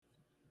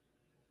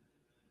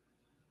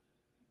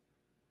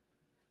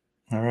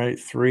All right,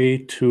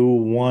 3, 2,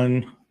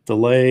 1,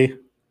 delay.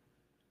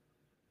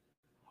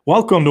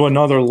 Welcome to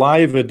another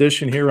live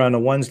edition here on a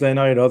Wednesday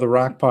night of the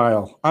Rock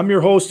Pile. I'm your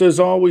host, as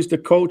always, the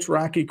coach,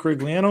 Rocky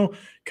Crigliano.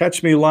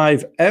 Catch me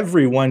live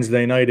every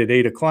Wednesday night at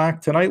 8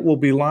 o'clock. Tonight we'll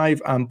be live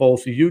on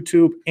both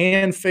YouTube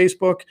and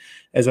Facebook.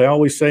 As I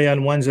always say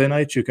on Wednesday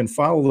nights, you can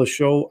follow the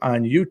show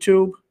on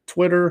YouTube,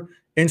 Twitter,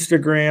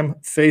 Instagram,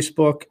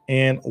 Facebook,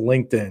 and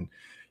LinkedIn.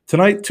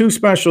 Tonight, two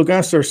special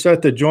guests are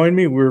set to join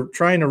me. We're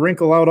trying to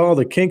wrinkle out all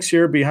the kinks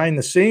here behind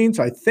the scenes.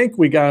 I think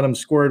we got them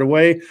squared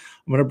away. I'm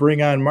going to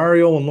bring on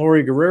Mario and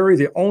Lorie Guerrieri,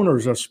 the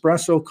owners of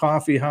Spressos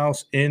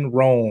Coffeehouse in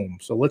Rome.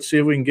 So let's see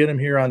if we can get them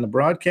here on the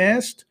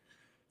broadcast.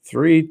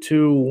 3,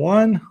 2,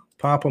 1.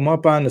 Pop them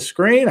up on the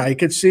screen. I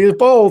could see us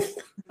both.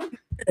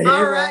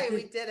 All right,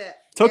 we did it.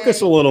 Took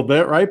us a little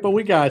bit, right? But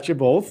we got you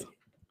both.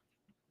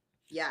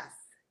 Yes.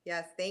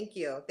 Yes, thank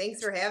you.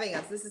 Thanks for having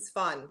us. This is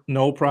fun.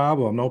 No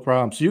problem, no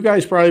problem. So you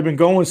guys probably been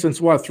going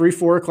since what, 3,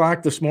 4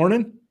 o'clock this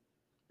morning?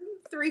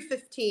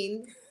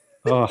 3:15.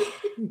 Oh.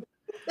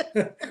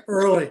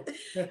 Early.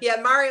 Yeah,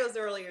 Mario's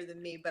earlier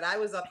than me, but I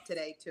was up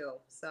today too.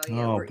 So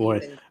yeah, oh we're boy.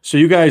 even. So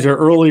you guys are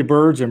early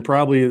birds and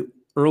probably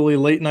early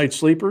late night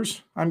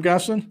sleepers, I'm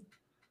guessing?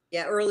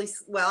 Yeah, early.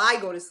 Well, I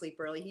go to sleep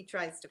early. He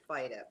tries to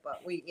fight it,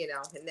 but we,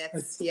 and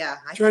that's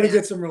I try to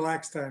get some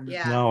relaxed time.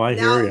 Yeah. No, I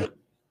hear you.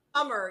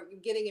 Summer,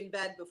 getting in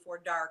bed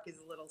before dark is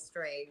a little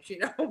strange,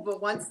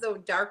 but once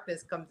the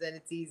darkness comes in,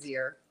 it's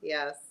easier.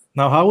 Yes.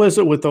 Now, how is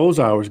it with those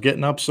hours,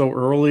 getting up so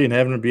early and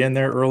having to be in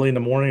there early in the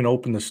morning and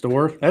open the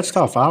store? That's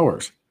tough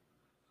hours.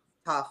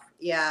 Tough.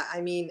 Yeah. I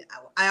mean,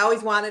 I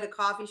always wanted a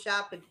coffee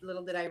shop, but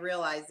little did I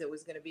realize it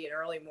was going to be an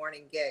early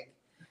morning gig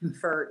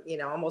for,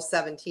 almost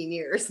 17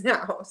 years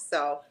now.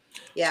 So,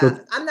 yeah,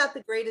 So, I'm not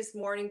the greatest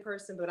morning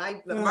person, but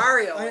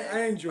Mario.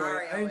 I enjoy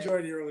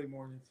the early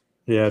mornings.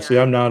 Yeah, see,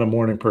 I'm not a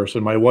morning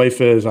person. My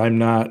wife is, I'm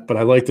not, but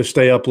I like to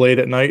stay up late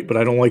at night, but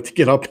I don't like to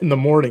get up in the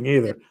morning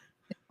either.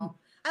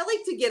 I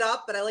like to get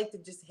up, but I like to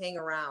just hang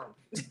around.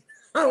 I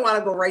don't want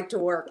to go right to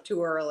work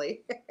too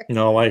early.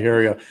 No, I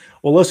hear you.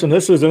 Well, listen,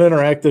 this is an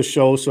interactive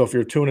show, so if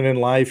you're tuning in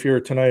live here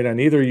tonight on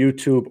either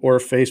YouTube or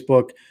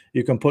Facebook,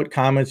 you can put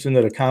comments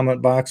into the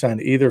comment box on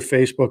either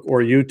Facebook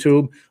or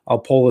YouTube. I'll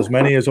pull as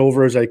many as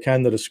over as I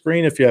can to the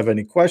screen. If you have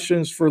any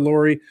questions for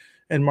Lorie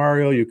and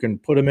Mario, you can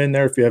put them in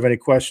there. If you have any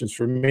questions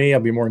for me, I'll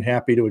be more than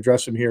happy to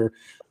address them here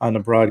on the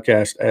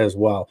broadcast as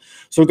well.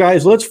 So,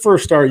 guys, let's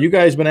first start. You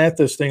guys been at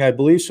this thing, I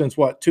believe, since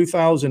what,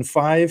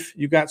 2005?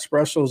 You got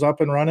Spressos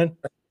up and running?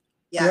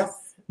 Yes. Yep.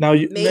 Now,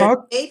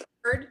 May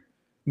 3rd.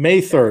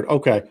 May 3rd.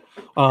 Okay.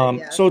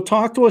 Yes. So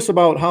talk to us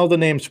about how the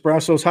name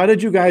Spressos, how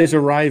did you guys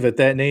arrive at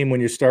that name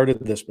when you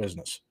started this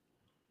business?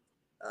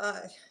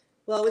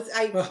 Well,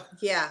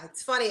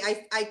 it's funny.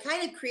 I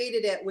kind of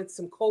created it with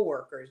some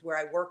coworkers where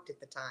I worked at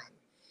the time.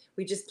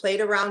 We just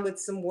played around with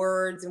some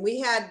words, and we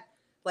had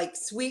like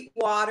sweet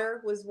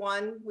water was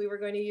one we were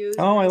going to use.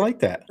 Oh, I like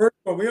that.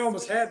 Well, we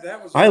almost had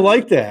that. I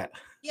like that.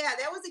 Yeah,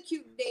 that was a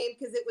cute name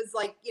because it was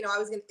like,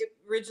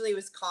 originally it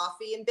was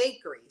coffee and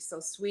bakery. So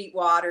sweet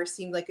water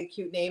seemed like a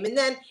cute name. And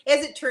then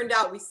as it turned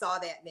out, we saw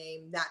that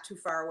name not too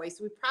far away.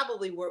 So we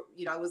probably were,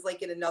 it was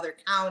like in another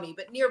county,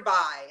 but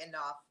nearby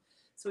enough.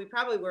 So we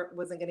probably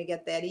wasn't going to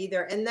get that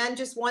either. And then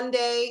just one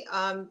day,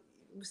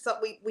 so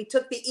we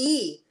took the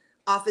E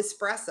off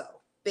espresso,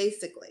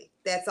 basically.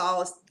 That's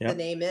all the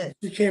name is.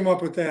 You came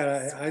up with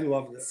that. I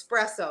loved it.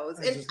 Spressos.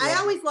 And I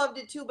always loved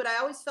it too, but I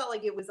always felt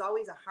like it was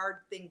always a hard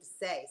thing to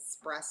say,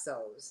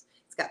 Spressos.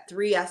 It's got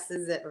 3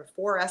 S's or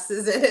 4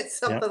 S's in it,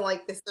 something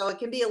like this. So it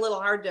can be a little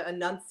hard to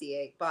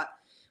enunciate, but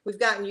we've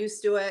gotten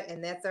used to it,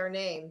 and that's our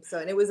name. So,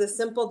 and it was a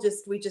simple,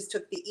 we just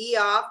took the E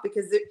off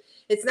because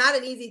it's not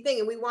an easy thing.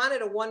 And we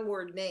wanted a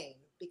one-word name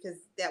because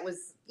that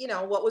was,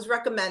 what was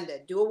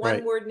recommended. Do a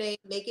one-word name,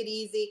 make it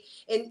easy.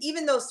 And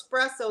even though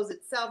Spressos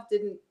itself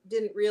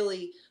didn't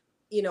really,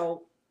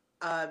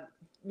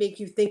 make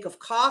you think of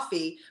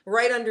coffee,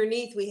 right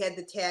underneath we had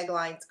the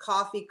taglines,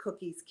 coffee,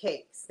 cookies,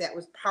 cakes. That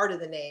was part of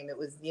the name. It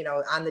was,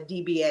 on the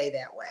DBA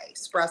that way,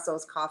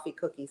 Spressos, coffee,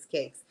 cookies,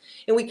 cakes.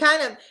 And we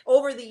kind of,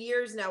 over the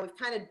years now, we've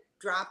kind of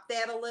dropped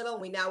that a little.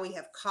 We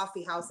have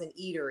Coffeehouse and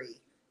Eatery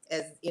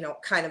as,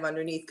 kind of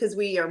underneath, because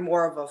we are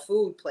more of a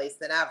food place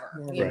than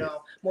ever,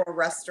 more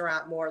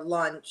restaurant, more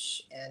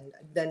lunch, and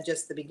then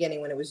just the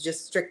beginning when it was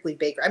just strictly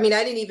bakery. I mean,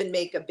 I didn't even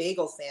make a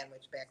bagel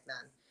sandwich back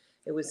then.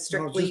 It was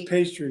strictly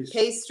just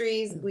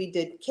pastries. We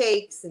did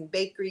cakes and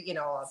bakery,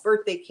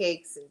 birthday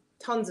cakes and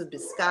tons of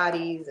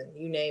biscottis and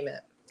you name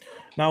it.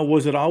 Now,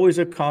 was it always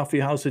a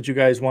coffee house that you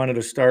guys wanted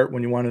to start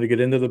when you wanted to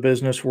get into the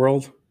business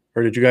world?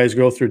 Or did you guys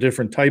go through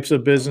different types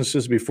of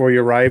businesses before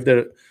you arrived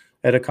at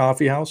a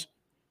coffee house?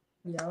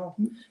 No,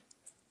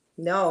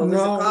 it was a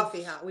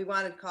coffee house. We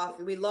wanted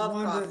coffee. We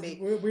loved coffee.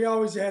 We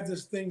always had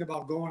this thing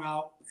about going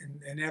out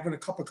and having a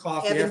cup of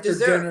coffee after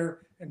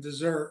dinner and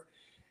dessert.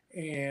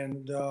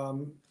 And,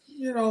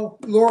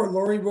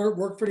 Lorie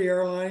worked for the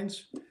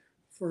airlines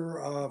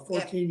for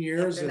 14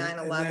 years. After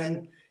 9/11. And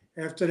then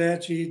after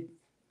that, we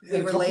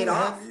were laid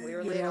off. We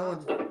were laid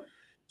off.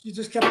 She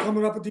just kept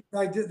coming up with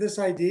this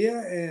idea,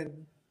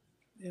 and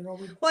Well,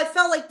 I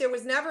felt like there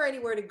was never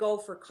anywhere to go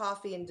for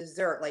coffee and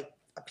dessert, like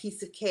a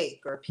piece of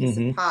cake or a piece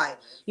of pie.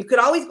 You could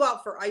always go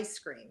out for ice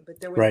cream, but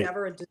there was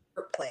never a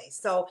dessert place.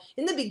 So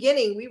in the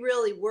beginning, we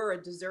really were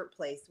a dessert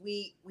place.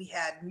 We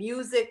had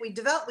music. We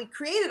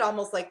created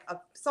almost like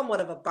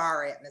somewhat of a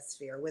bar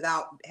atmosphere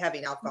without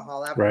having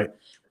alcohol ever. Right.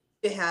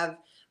 To have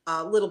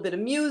a little bit of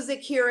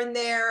music here and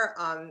there.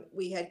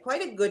 We had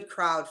quite a good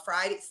crowd.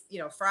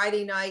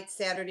 Friday nights,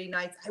 Saturday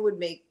nights, I would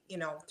make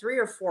 3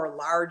 or 4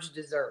 large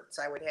desserts.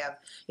 I would have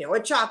a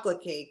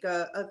chocolate cake,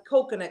 a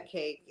coconut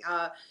cake.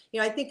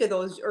 I think of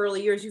those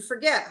early years. You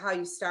forget how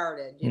you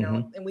started,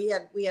 and we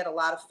had a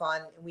lot of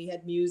fun, and we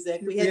had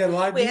music. We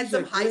had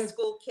some high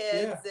school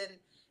kids,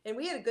 and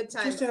we had a good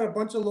time. Just had a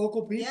bunch of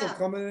local people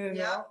coming in and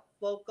out.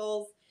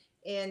 Locals.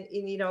 And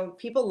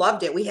people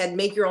loved it. We had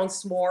make your own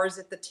s'mores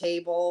at the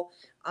table,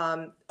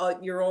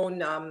 your own,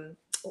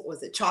 what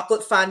was it?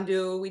 Chocolate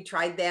fondue. We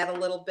tried that a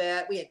little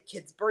bit. We had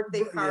kids'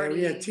 birthday parties.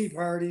 Yeah, we had tea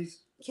parties.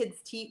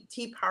 Kids'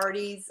 tea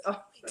parties.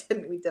 Oh,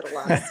 we did a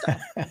lot of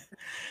stuff.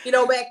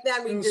 Back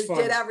then we just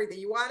did everything.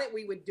 You want it,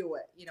 we would do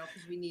it,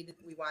 because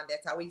we wanted,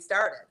 that's how we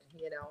started,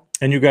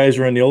 And you guys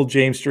were in the old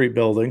James Street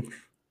building.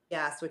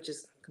 Yes, which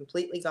is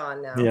completely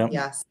gone now. Yeah.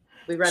 Yes.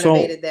 We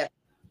renovated that.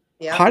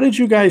 Yeah. How did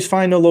you guys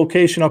find the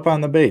location up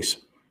on the base?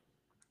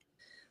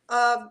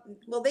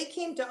 Well, they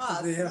came to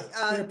us.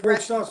 They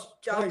approached us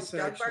twice,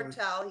 Doug actually.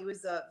 Bartel, he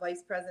was a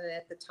vice president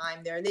at the time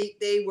there. And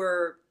they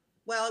were,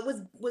 well,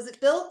 was it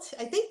built?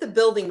 I think the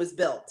building was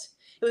built.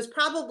 It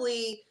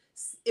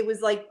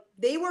was like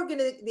they were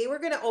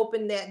gonna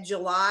open that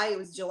July. It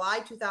was July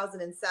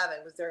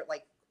 2007 was their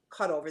like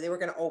cutover. They were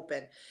gonna open.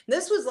 And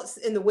this was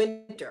in the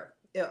winter,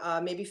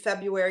 maybe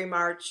February,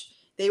 March.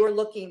 They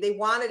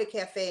wanted a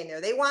cafe in there.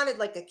 They wanted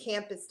like a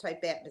campus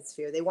type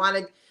atmosphere. They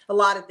wanted a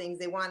lot of things.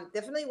 They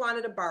definitely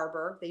wanted a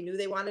barber. They knew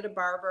they wanted a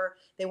barber.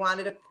 They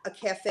wanted a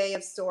cafe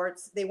of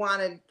sorts. They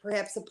wanted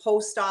perhaps a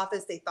post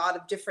office. They thought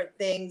of different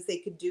things they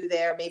could do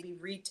there, maybe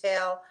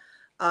retail.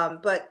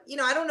 But,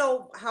 I don't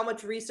know how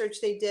much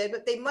research they did,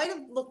 but they might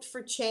have looked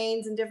for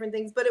chains and different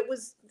things. But it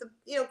was,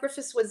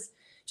 Griffiths was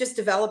just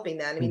developing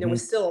that. I mean, there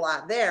was still a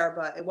lot there,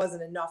 but it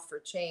wasn't enough for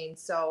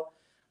chains. So,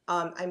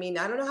 I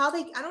don't know how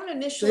I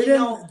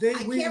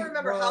can't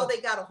remember how they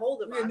got a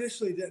hold of us. We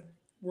initially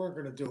weren't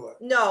going to do it.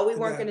 No, we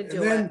weren't going to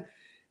do it. And then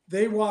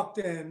they walked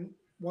in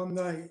one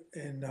night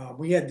and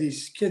we had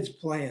these kids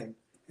playing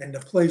and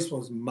the place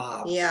was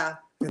mobbed. Yeah.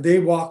 And they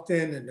walked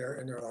in and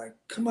they're like,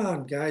 come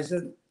on, guys,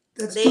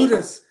 let's do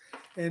this.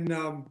 And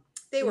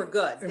they were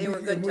good. They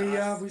were good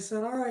to us. We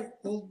said, all right,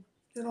 well,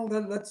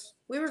 let's.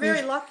 We were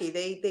very lucky.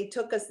 They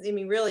took us. I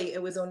mean, really,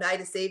 it was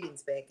Oneida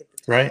Savings Bank at the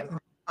time. Right.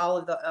 All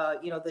of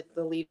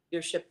the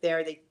leadership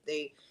there,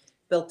 they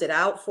built it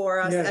out for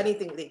us. Yeah.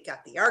 Anything, they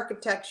got the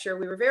architecture.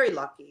 We were very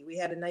lucky. We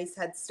had a nice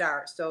head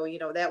start. So,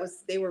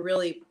 they were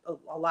really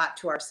a lot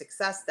to our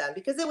success then,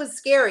 because it was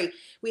scary.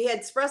 We had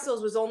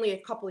Spressos was only a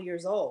couple of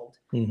years old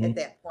at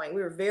that point.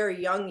 We were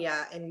very young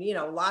yet, and,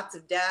 lots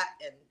of debt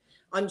and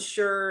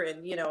unsure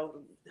and,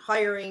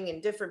 hiring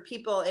and different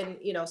people. And,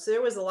 so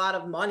there was a lot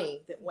of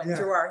money that went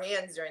through our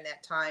hands during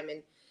that time.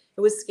 And it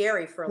was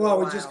scary for a little while.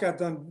 Well, we just got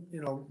done,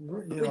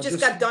 we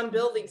just got done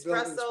building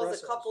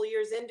Spressos a couple of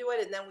years into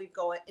it, and then we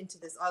go into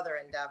this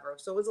other endeavor.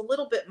 So it was a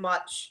little bit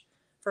much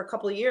for a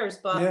couple of years,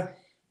 but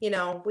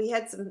we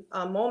had some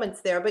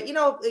moments there. But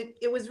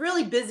it was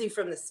really busy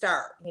from the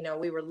start.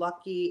 We were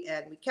lucky,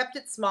 and we kept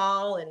it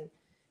small, and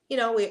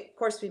of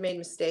course we made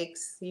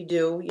mistakes. You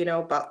do,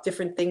 about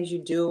different things you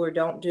do or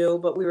don't do.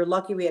 But we were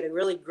lucky. We had a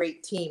really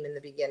great team in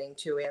the beginning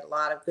too. We had a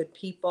lot of good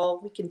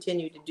people. We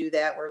continue to do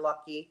that. We're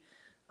lucky.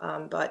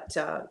 But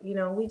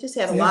we just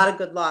had a lot of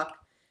good luck,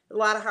 a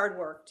lot of hard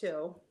work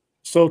too.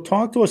 So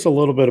talk to us a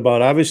little bit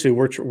about, obviously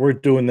we're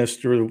doing this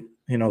through,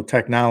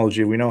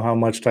 technology. We know how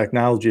much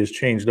technology has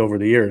changed over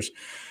the years.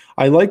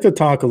 I like to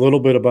talk a little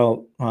bit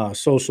about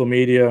social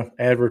media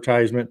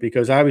advertisement,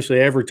 because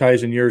obviously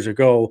advertising years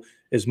ago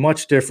is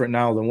much different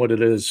now than what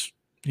it is,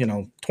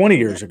 20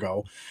 years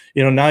ago.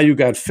 Now you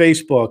got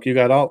Facebook, you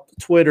got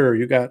Twitter,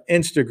 you got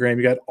Instagram,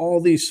 you got all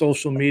these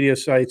social media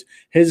sites.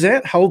 Has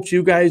that helped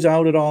you guys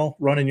out at all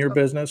running your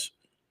business?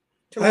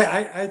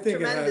 I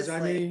think it has.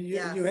 I mean,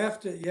 you have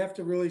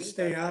to really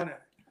stay on it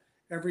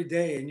every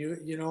day. And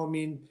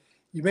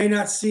you may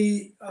not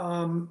see,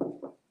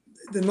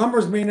 the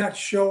numbers may not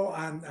show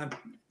on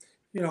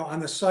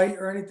the site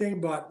or anything,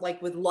 but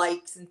like with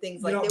likes and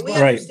things like that. We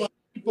right. understand.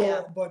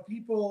 But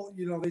people,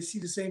 they see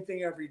the same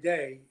thing every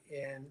day.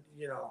 And,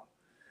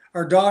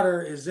 our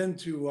daughter is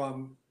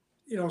into,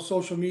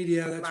 social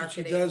media. That's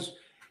Marketing. what she does.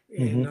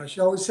 And she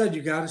always said,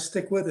 you got to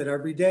stick with it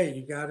every day.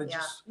 You got to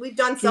just. We've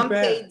done some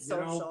paid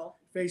social.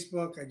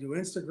 Facebook, I do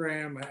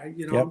Instagram.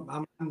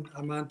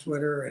 I'm on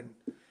Twitter,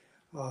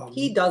 and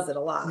he does it a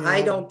lot.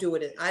 I don't do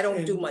it. I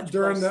don't do much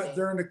during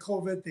the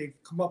COVID. They've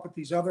come up with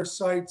these other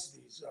sites,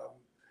 these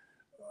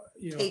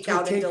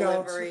takeout and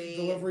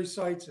delivery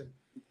sites, and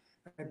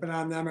I've been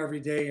on them every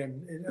day,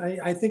 and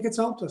I think it's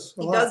helped us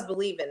a lot. He does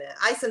believe in it.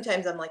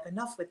 I'm like,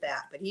 enough with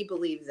that, but he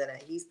believes in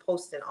it. He's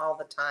posting all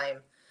the time.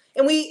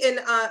 And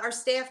our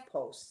staff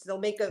posts. They'll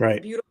make a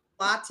Right. beautiful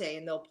latte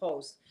and they'll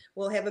post.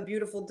 We'll have a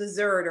beautiful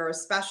dessert or a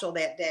special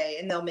that day,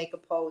 and they'll make a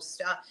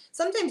post.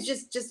 Sometimes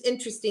just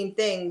interesting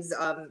things,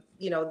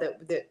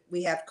 that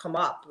we have come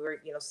up, or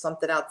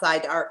something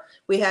outside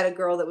we had a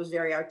girl that was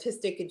very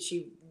artistic, and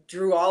she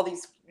drew all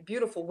these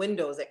beautiful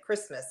windows at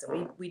Christmas,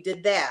 and we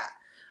did that.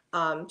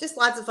 Just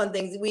lots of fun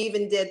things. We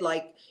even did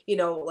like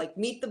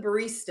meet the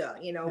barista,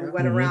 we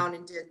went around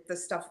and did the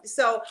stuff.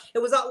 So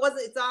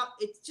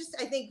it's just,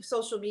 I think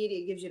social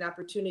media gives you an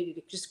opportunity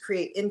to just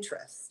create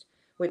interest,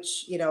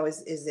 which,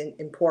 is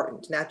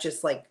important. Not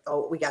just like,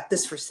 oh, we got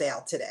this for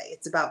sale today.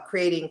 It's about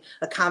creating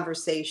a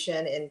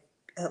conversation and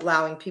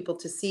allowing people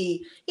to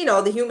see,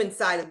 the human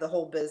side of the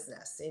whole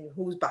business and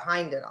who's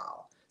behind it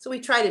all. So we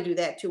try to do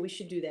that too. We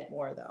should do that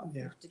more, though.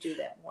 Yeah. To do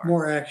that more.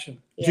 More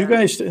action. Yeah. Do you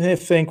guys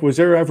think, was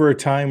there ever a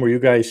time where you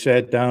guys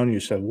sat down and you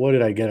said, what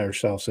did I get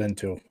ourselves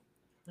into?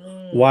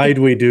 Why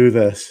do we do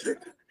this?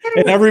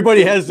 And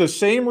everybody has the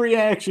same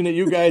reaction that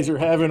you guys are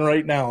having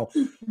right now.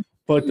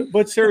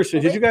 But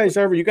seriously, did you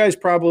guys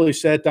probably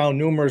sat down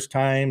numerous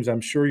times. I'm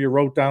sure you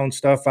wrote down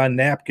stuff on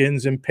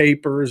napkins and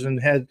papers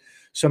and had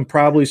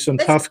probably some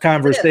tough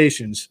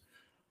conversations.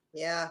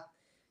 Yeah.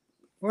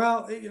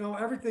 Well,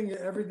 everything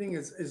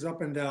is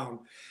up and down,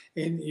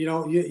 and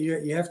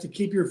you have to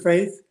keep your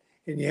faith,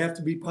 and you have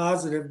to be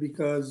positive,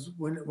 because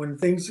when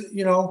things,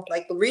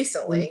 like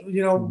recently,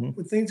 when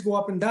things go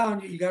up and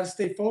down, you got to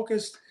stay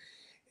focused,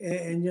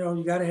 and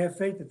you got to have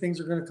faith that things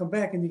are going to come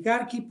back, and you got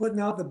to keep putting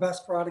out the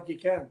best product you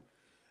can,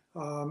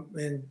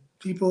 and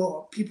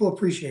people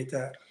appreciate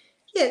that.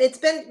 Yeah,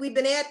 and we've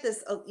been at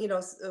this,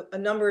 a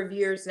number of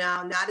years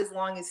now, not as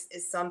long as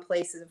some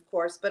places, of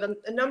course, but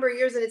a number of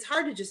years, and it's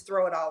hard to just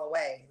throw it all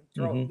away.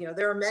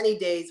 There are many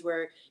days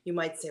where you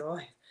might say, oh,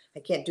 I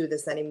can't do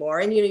this anymore.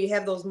 And, you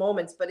have those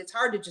moments, but it's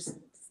hard to just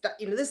stop.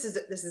 This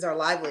is our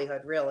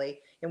livelihood, really,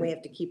 and we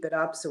have to keep it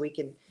up so we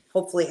can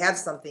hopefully have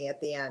something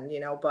at the end,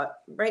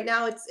 but right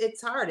now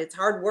it's hard. It's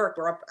hard work.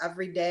 We're up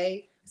every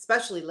day,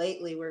 especially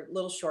lately. We're a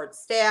little short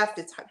staffed.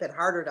 It's been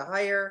harder to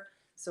hire.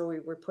 So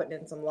we're putting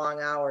in some long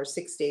hours,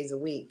 6 days a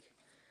week.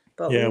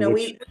 But,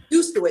 we're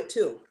used to it,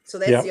 too. So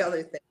that's the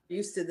other thing. We're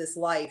used to this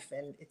life.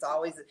 And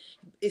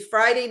it's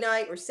Friday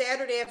night or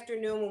Saturday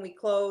afternoon when we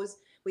close.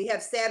 We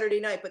have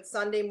Saturday night, but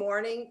Sunday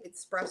morning,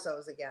 it's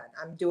Spressos again.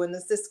 I'm doing the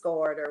Cisco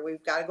order.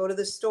 We've got to go to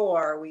the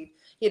store.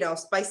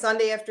 By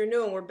Sunday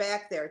afternoon, we're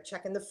back there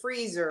checking the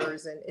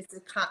freezers. And it's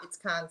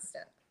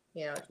constant.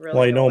 It's really.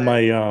 Well, I know my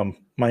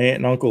aunt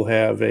and uncle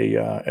have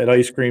an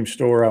ice cream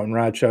store out in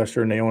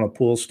Rochester, and they own a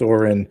pool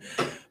store, and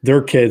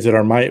their kids that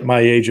are my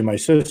age and my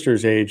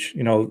sister's age,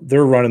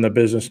 they're running the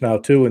business now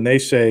too. And they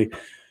say,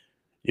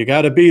 you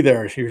got to be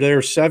there. You're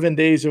there 7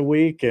 days a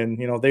week, and,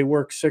 they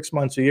work 6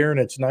 months a year, and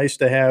it's nice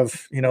to have,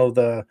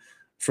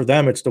 for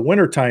them, it's the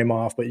winter time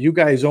off, but you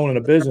guys owning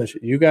a business,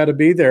 you got to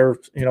be there,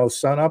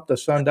 sun up to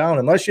sundown,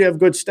 unless you have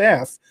good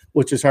staff,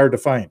 which is hard to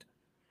find.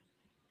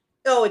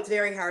 Oh, it's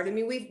very hard. I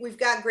mean, we've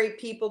got great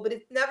people, but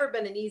it's never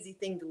been an easy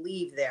thing to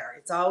leave there.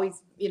 It's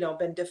always,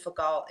 been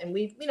difficult. And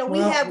we've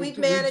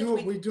managed.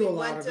 We went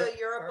to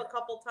Europe a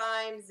couple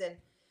times, and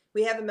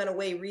we haven't been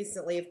away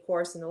recently, of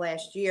course, in the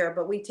last year,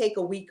 but we take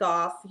a week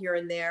off here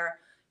and there.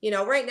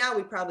 Right now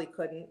we probably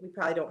couldn't. We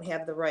probably don't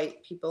have the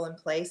right people in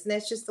place, and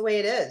that's just the way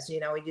it is.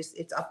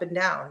 It's up and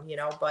down,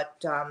 but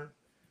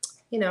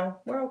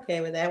we're okay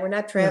with that. We're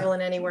not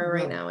traveling anywhere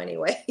right now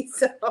anyway.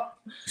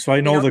 So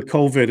I know the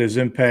COVID has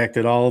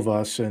impacted all of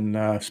us, and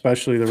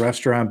especially the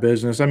restaurant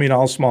business. I mean,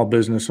 all small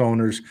business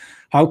owners.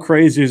 How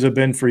crazy has it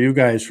been for you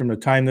guys from the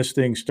time this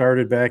thing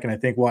started back in, I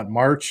think,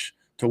 March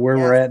to where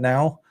we're at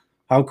now?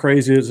 How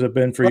crazy has it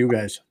been for you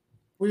guys?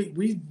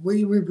 We've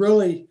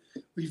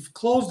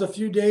closed a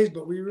few days,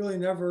 but we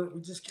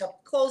just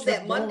kept closed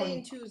that Monday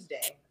and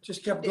Tuesday.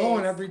 Just kept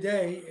going every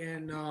day,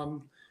 and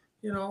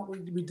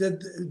we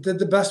did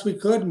the best we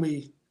could, and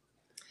we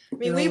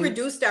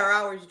reduced our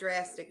hours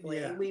drastically.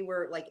 Yeah. We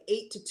were like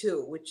 8 to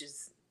 2, which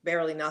is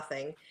barely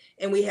nothing.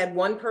 And we had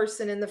one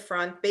person in the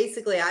front.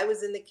 Basically, I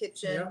was in the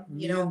kitchen,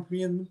 me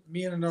and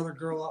another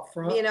girl up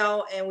front,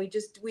 and we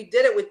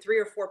did it with 3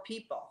 or 4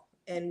 people,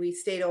 and we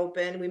stayed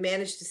open. We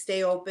managed to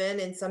stay open,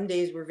 and some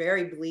days were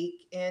very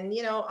bleak, and,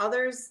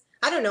 others,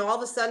 I don't know, all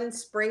of a sudden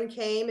spring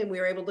came and we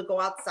were able to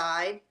go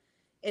outside.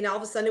 And all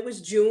of a sudden it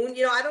was June,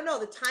 I don't know,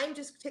 the time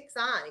just ticks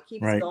on, it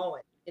keeps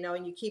going,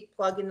 and you keep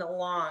plugging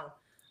along.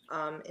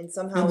 And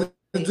somehow and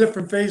the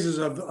different phases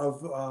of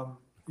the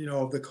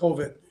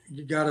COVID,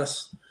 you got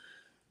us,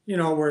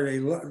 where they,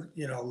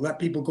 let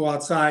people go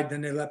outside,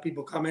 then they let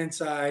people come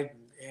inside.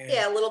 And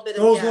a little bit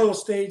of those little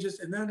stages.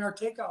 And then our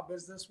takeout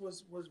business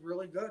was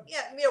really good.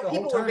 Yeah.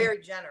 People were very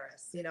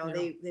generous,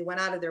 they went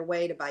out of their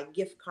way to buy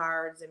gift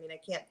cards. I mean, I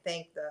can't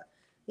thank the,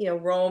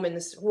 Rome and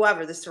the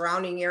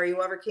surrounding area,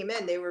 whoever came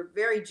in, they were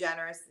very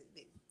generous,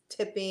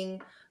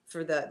 tipping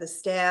for the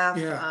staff,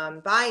 Yeah.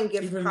 buying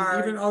gift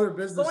cards, even other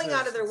businesses going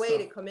out of their and way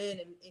to stuff. come in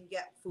and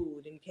get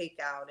food and cake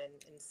out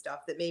and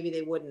stuff that maybe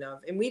they wouldn't have.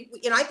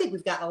 And I think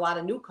we've gotten a lot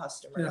of new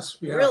customers. Yes,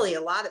 we really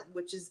a lot of,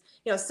 which is,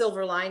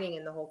 silver lining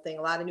in the whole thing.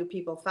 A lot of new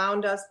people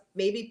found us,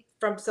 maybe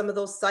from some of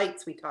those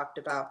sites we talked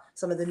about,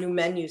 some of the new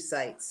menu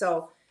sites.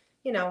 So,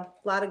 a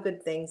lot of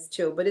good things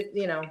too, but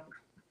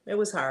it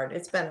was hard.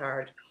 It's been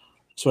hard.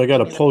 So I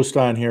got a post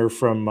on here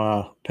from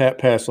Pat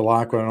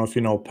Passalacqua. I don't know if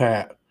you know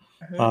Pat.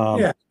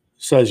 Yeah.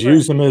 Says,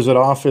 use them as an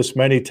office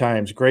many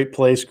times. Great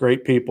place,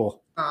 great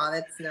people. Oh,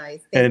 that's nice.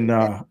 Thank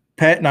you,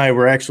 Pat and I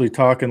were actually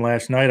talking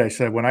last night. I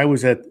said, when I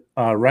was at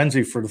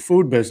Renzi for the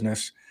food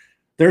business,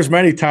 there's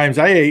many times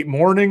I ate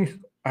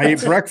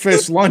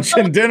breakfast, lunch,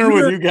 and dinner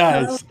with you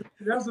guys.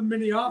 That was a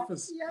mini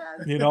office.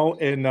 Yes.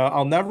 And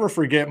I'll never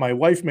forget, my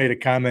wife made a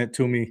comment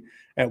to me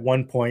at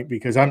one point,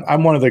 because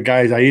I'm one of the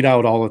guys, I eat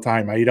out all the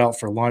time. I eat out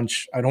for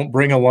lunch. I don't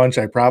bring a lunch.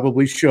 I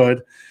probably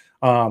should.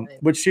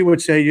 But she would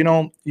say,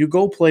 you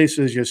go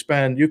places, you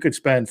could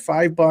spend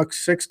 $5,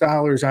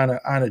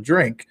 $6 on a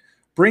drink.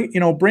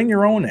 Bring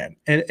your own in.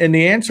 And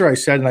the answer I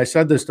said, and I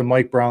said this to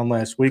Mike Brown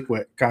last week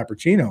with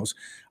Cappuccinos,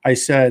 I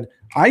said,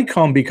 I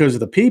come because of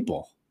the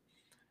people.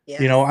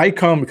 Yes. I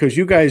come because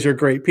you guys are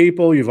great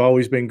people. You've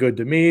always been good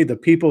to me. The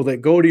people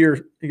that go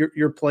to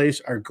your place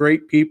are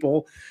great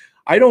people.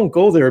 I don't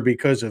go there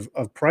because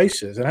of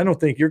prices, and I don't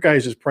think your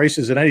guys'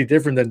 prices are any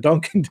different than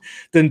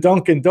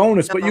Dunkin'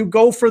 Donuts. But you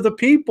go for the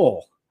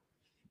people,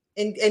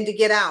 and to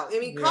get out. I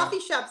mean, coffee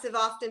shops have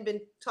often been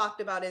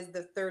talked about as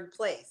the third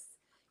place.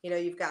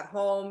 You've got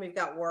home, you've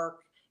got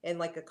work, and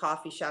like a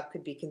coffee shop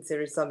could be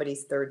considered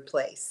somebody's third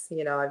place.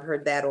 I've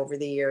heard that over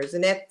the years,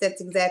 and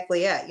that's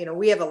exactly it.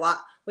 We have a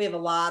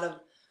lot of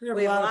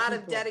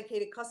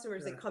dedicated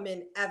customers that come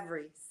in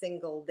every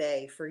single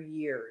day for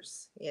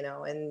years,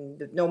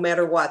 and no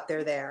matter what,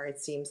 they're there, it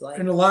seems like.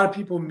 And a lot of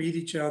people meet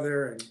each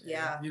other, and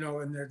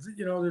and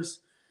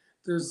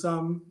there's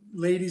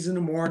ladies in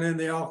the morning,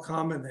 they all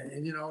come, and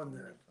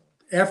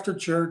after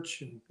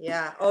church, and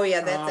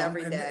that's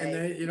every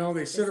day. And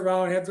they sit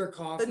around and have their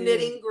coffee. The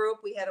knitting group,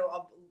 we had a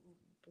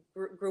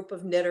group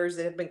of knitters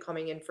that have been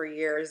coming in for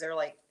years. They're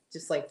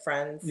just like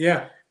friends.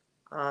 Yeah.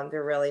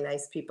 They're really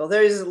nice people.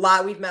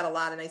 We've met a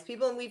lot of nice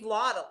people, and we've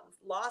lost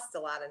a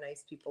lot of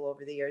nice people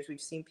over the years.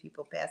 We've seen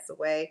people pass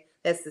away.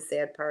 That's the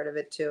sad part of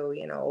it too,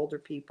 older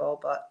people,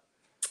 but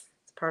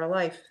it's part of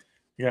life.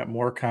 You got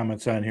more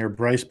comments on here.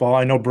 Bryce Ball.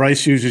 I know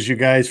Bryce uses you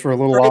guys for a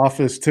little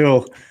office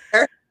too.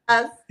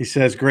 He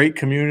says, great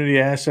community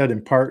asset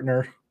and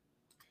partner.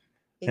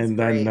 And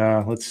then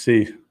let's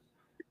see.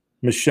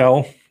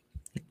 Michelle,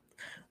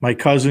 my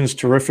cousin's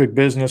terrific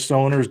business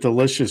owners,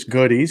 delicious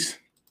goodies.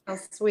 How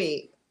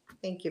sweet.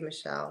 Thank you,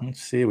 Michelle.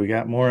 Let's see. We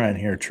got more on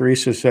here.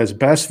 Teresa says,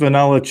 best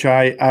vanilla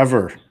chai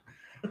ever.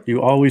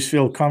 You always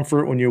feel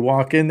comfort when you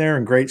walk in there,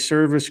 and great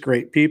service,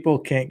 great people.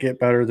 Can't get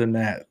better than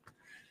that.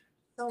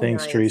 So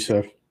thanks, nice.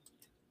 Teresa.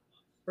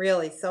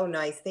 Really, so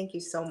nice. Thank you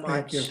so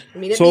much. You. I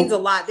mean, it means a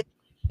lot. It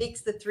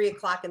makes the 3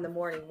 o'clock in the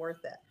morning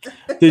worth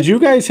it. Did you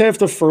guys have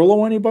to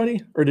furlough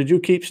anybody, or did you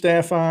keep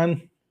staff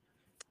on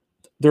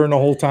during the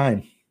whole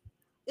time?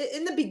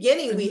 In the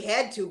beginning, we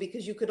had to,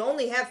 because you could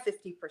only have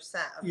 50%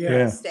 of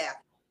your staff.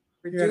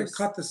 You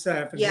cut the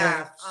staff in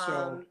half.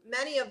 So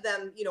many of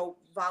them,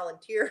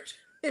 volunteered,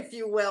 if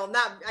you will.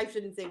 I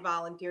shouldn't say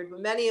volunteered,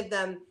 but many of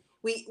them,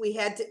 we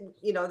had to,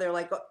 they're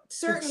like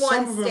certain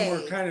ones. Some of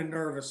them were kind of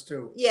nervous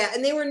too. Yeah,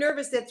 and they were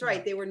nervous. That's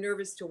right. They were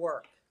nervous to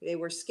work. They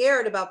were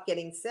scared about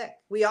getting sick.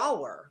 We all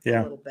were a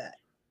little bit,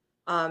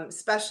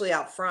 especially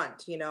out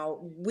front.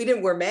 We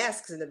didn't wear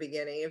masks in the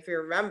beginning, if you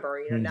remember.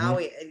 Now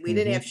we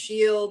didn't have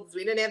shields.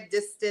 We didn't have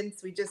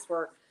distance. We just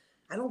were.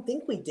 I don't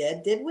think we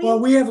did we? Well,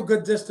 we have a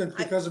good distance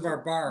because of our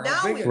bar. Now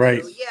we do,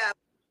 yeah.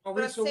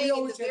 But I'm saying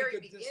in the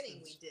very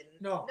beginning we didn't.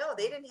 No,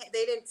 they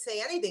didn't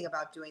say anything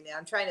about doing that.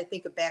 I'm trying to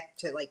think back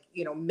to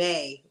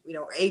May,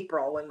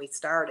 April when we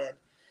started.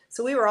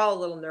 So we were all a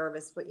little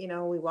nervous, but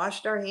we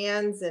washed our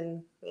hands,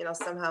 and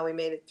somehow we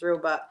made it through.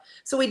 But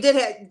so we did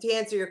have to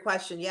answer your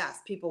question. Yes,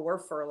 people were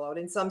furloughed,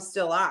 and some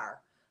still are.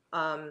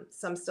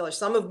 Some still are.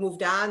 Some have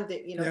moved on.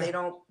 That they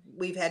don't.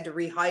 We've had to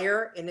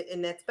rehire, and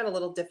it's been a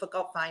little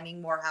difficult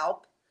finding more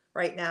help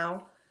right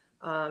now.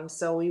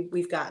 So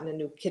we've gotten a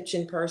new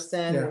kitchen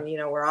person, and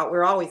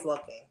we're always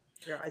looking.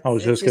 I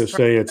was just going to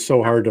say, it's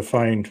so hard to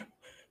find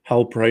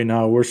help right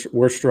now.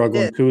 We're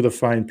struggling too to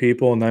find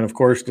people, and then of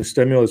course the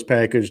stimulus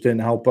package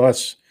didn't help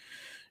us,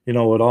 at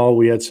all.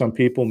 We had some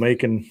people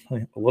making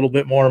a little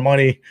bit more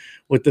money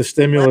with the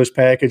stimulus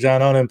package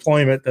on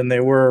unemployment than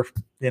they were,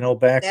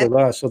 back with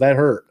us. So that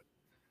hurt.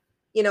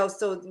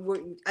 So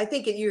I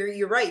think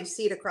you're right. You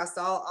see it across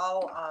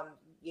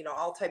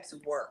all types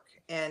of work.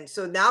 And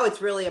so now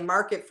it's really a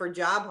market for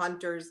job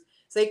hunters.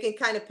 So you can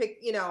kind of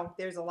pick,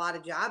 there's a lot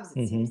of jobs,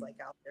 it seems like,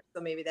 out there.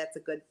 So maybe that's a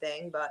good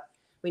thing, but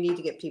we need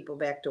to get people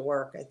back to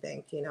work, I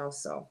think,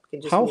 so.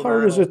 How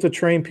hard is it to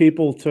train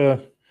people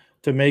to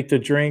make the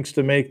drinks,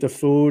 to make the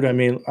food? I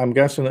mean, I'm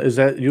guessing, is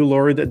that you,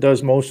 Lorie, that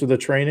does most of the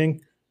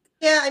training?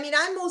 Yeah. I mean,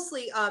 I'm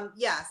mostly,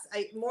 yes,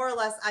 I more or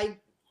less,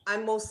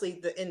 I'm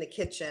mostly in the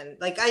kitchen.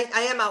 Like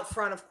I am out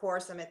front, of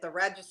course. I'm at the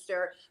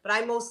register, but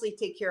I mostly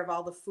take care of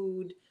all the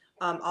food,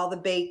 all the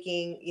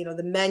baking, you know,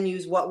 the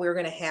menus, what we're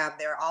going to have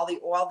there, all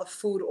the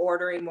food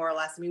ordering, more or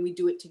less. I mean, we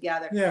do it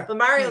together. Yeah. But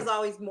Mario's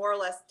always more or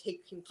less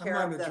taking care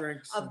I'm on of the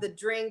drinks, of the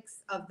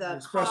drinks, of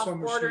the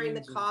espresso ordering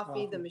the machines and coffee,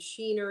 the coffee.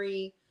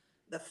 machinery,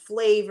 the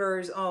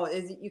flavors. Oh,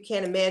 you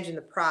can't imagine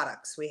the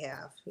products we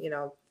have. You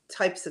know,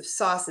 types of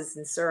sauces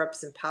and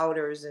syrups and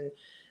powders and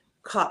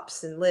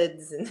cups and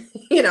lids, and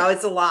you know,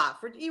 it's a lot.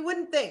 You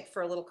wouldn't think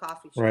for a little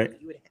coffee shop Right.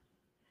 that you would have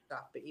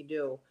stuff, but you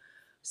do.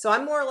 So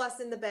I'm more or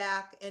less in the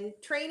back, and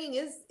training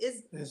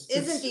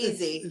isn't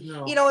easy.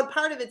 No. You know, and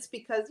part of it's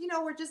because, you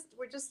know, we're just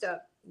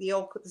the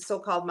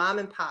so-called mom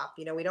and pop.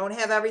 You know, we don't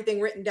have everything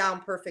written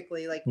down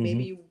perfectly. Like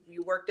maybe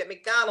you worked at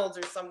McDonald's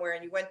or somewhere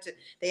and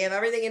they have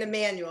everything in a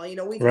manual. You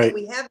know, we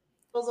have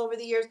over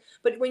the years,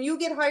 but when you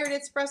get hired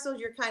at Spressos,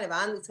 you're kind of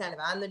on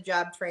the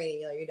job training.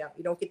 You know,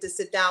 you don't get to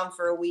sit down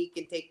for a week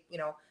and take, you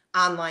know,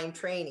 online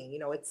training. You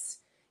know,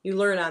 you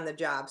learn on the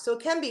job. So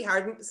it can be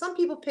hard. Some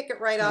people pick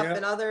it right up,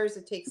 and others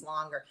it takes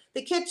longer.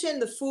 The kitchen,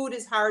 the food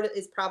is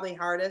probably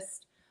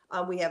hardest.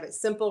 We have a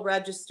simple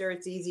register.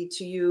 It's easy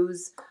to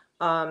use.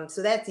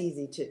 So that's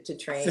easy to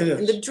train.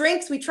 And the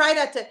drinks, we try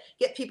not to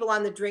get people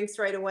on the drinks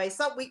right away.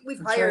 So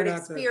we've hired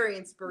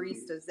experienced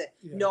baristas that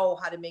know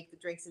how to make the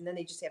drinks, and then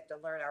they just have to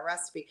learn our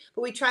recipe.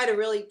 But we try to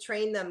really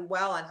train them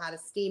well on how to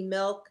steam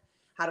milk,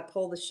 how to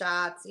pull the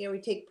shots. You know, we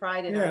take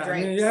pride in our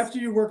drinks. I mean, after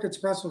you work at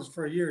Spressos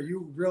for a year,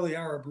 you really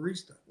are a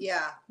barista.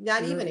 Yeah,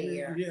 not even a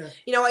year. Yeah.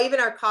 You know, even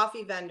our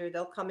coffee vendor,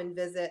 they'll come and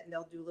visit, and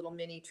they'll do little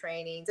mini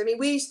trainings. I mean,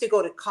 we used to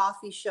go to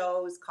coffee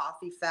shows,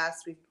 Coffee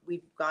Fest.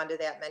 We've gone to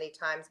that many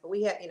times, but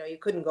we had, you know, you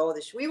couldn't go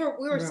this year.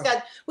 We were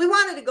scheduled. We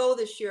wanted to go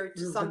this year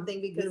to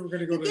something because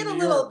you get a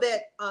little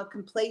bit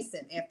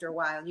complacent after a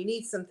while. You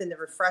need something to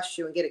refresh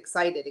you and get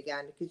excited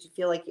again, because you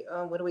feel like,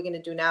 oh, what are we going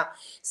to do now?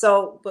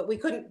 So, but we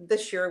couldn't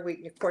this year.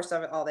 Of course,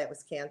 all that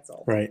was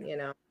canceled. Right. You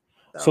know.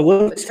 So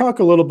let's talk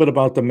a little bit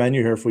about the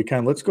menu here, if we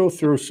can. Let's go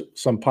through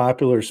some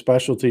popular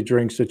specialty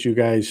drinks that you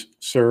guys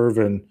serve,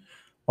 and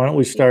why don't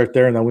we start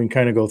there, and then we can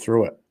kind of go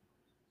through it.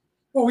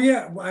 Well,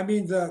 yeah. I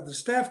mean, the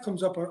staff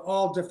comes up with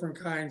all different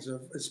kinds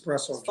of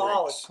espresso drinks.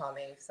 Fall is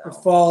coming. So. The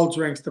fall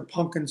drinks, the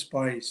pumpkin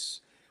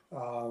spice.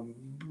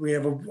 We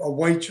have a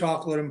white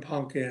chocolate and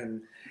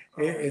pumpkin,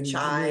 and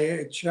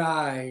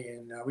chai,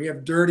 and we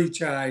have dirty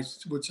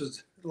chais, which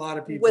is a lot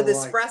of people with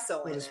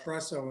espresso in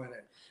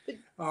it.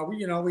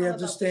 We have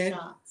the standard.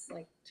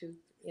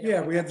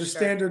 We have the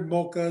standard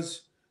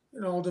mochas,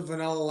 you know, the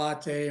vanilla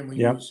latte, and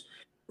we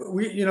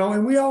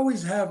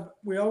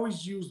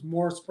always use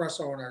more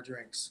espresso in our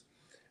drinks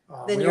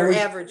than your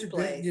average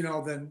place.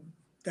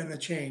 Than the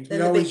change. Than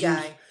we the always big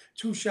guy. use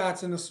 2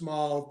 shots in a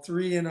small,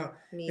 3 in a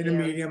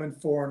medium, and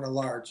 4 in a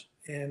large.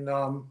 And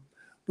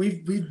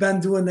we've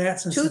been doing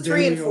that since 2,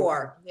 3, and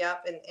 4.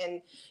 Yep.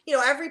 And you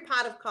know, every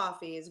pot of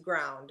coffee is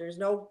ground. There's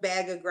no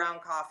bag of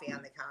ground coffee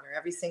on the counter.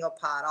 Every single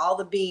pot. All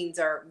the beans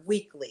are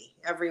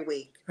every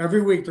week.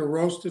 Every week they're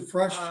roasted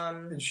fresh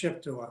and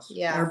shipped to us.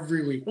 Yeah.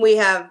 Every week. We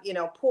have, you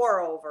know, pour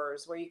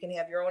overs where you can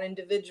have your own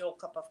individual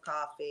cup of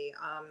coffee.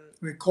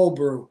 We cold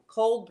brew.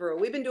 Cold brew.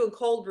 We've been doing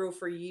cold brew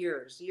for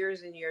years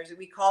and years.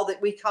 We called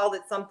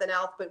it something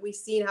else, but we've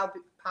seen how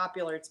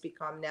popular it's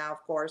become now,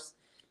 of course.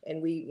 And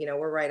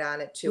we're right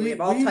on it too. We have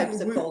all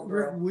types of cold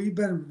brew. We've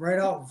been right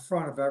out in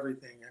front of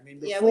everything. I mean,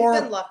 we've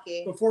been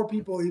lucky. Before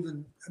people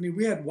even,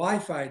 we had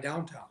Wi-Fi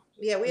downtown.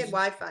 Yeah, we had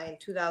Wi-Fi in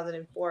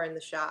 2004 in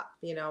the shop,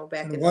 you know,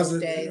 back in those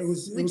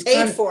days. We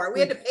paid for it.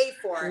 We had to pay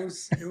for it.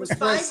 It was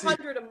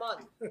 $500 a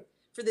month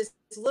for this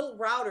little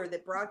router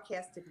that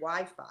broadcasted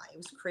Wi-Fi. It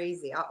was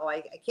crazy.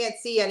 I can't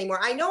see anymore.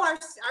 I know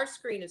our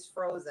screen is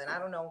frozen. I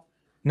don't know.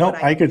 No,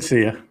 I could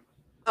see you.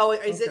 Oh,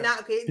 is it not?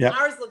 Okay. Yep.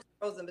 Ours looks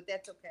frozen, but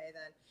that's okay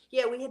then.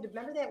 Yeah, we had to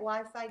remember that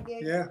Wi-Fi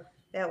gig. Yeah,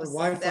 that was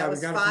Wi-Fi. We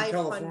got it from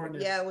California.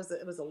 Yeah, it was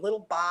a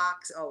little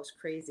box. Oh, it was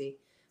crazy.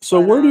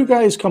 So where do you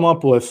guys come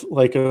up with,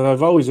 like,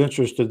 I've always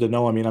interested to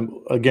know, I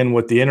mean, again,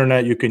 with the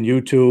internet, you can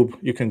YouTube,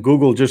 you can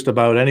Google just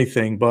about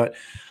anything, but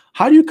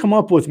how do you come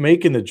up with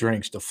making the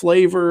drinks, the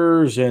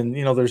flavors, and,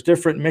 you know, there's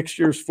different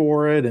mixtures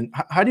for it, and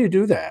how do you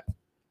do that?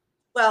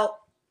 Well,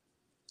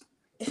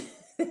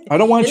 I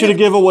don't want you to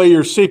give away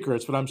your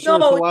secrets, but I'm sure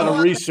it's a lot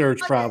of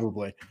research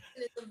probably.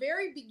 At the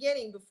very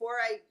beginning, before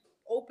I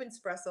opened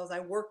Spressos, I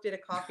worked at a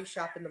coffee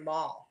shop in the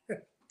mall.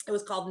 It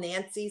was called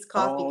Nancy's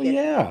Coffee Kitchen.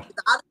 Yeah. It was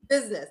out of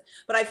business.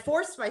 But I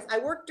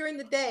worked during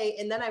the day,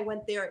 and then I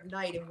went there at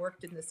night and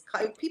worked in this.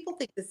 People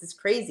think this is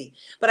crazy.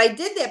 But I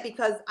did that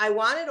because I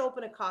wanted to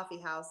open a coffee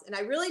house, and I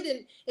really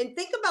didn't. And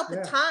think about the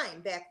time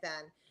back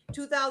then.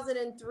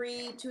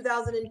 2003,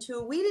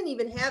 2002, we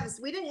didn't have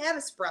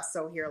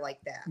espresso here like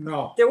that.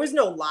 No. There was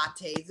no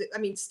lattes. I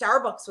mean,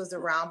 Starbucks was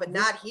around, but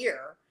not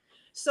here.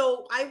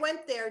 So I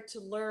went there to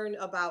learn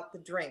about the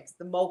drinks,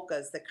 the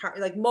mochas,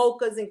 like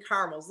mochas and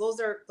caramels. Those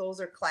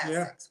are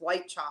classics.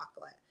 White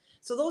chocolate.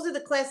 So those are the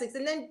classics.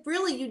 And then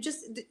really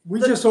we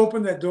just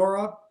opened that door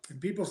up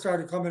and people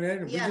started coming in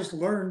and we just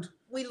learned.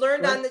 we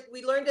learned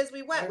we learned as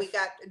we went. We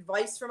got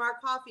advice from our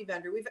coffee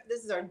vendor.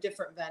 This is our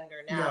different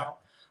vendor now.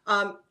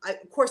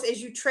 Of course,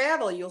 as you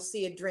travel, you'll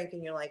see a drink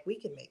and you're like, we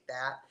can make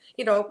that.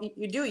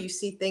 You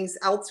see things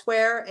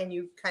elsewhere and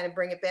you kind of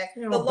bring it back.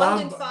 The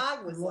London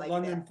Fog was like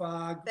London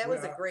Fog. That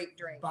was a great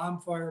drink.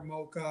 Bonfire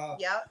mocha.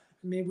 Yep.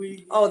 I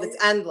mean, that's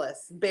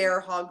endless. Bear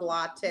hug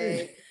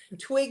latte,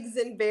 twigs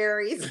and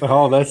berries.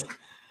 Oh, that's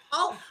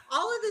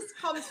all of this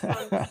comes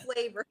from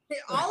flavor.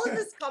 All of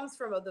this comes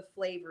from the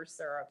flavor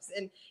syrups.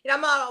 And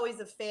I'm not always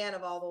a fan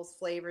of all those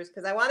flavors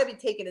because I want to be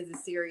taken as a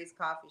serious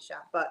coffee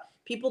shop, but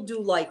people do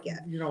like it.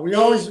 We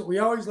always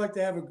like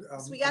to have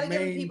so we got to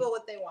give people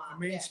what they want. A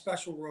main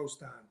special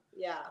roast on.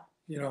 Yeah.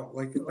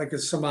 Like a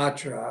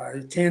Sumatra, a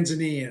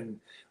Tanzanian.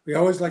 We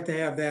always like to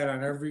have that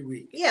on every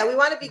week. Yeah, we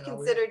want to be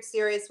considered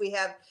serious. We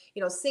have,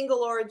 single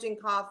origin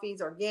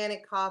coffees,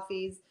 organic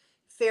coffees,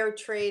 fair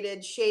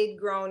traded, shade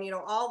grown,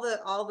 all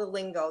the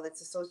lingo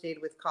that's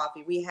associated with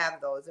coffee. We have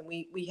those and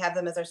we have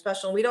them as our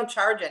special, and we don't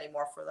charge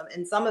anymore for them.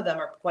 And some of them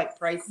are quite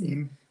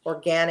pricey,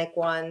 organic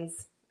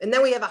ones. And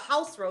then we have a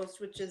house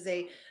roast, which is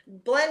a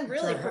blend,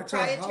 really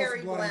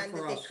proprietary blend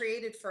that they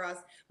created for us,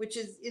 which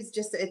is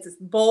just, it's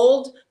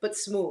bold but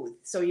smooth.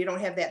 So you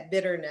don't have that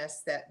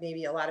bitterness that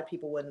maybe a lot of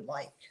people wouldn't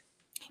like.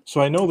 So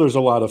I know there's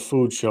a lot of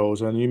food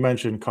shows, and you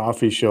mentioned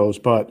coffee shows,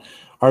 but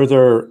are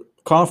there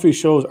coffee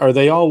shows, are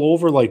they all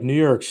over like New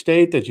York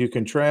State that you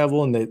can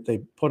travel and they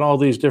put all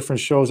these different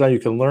shows out? You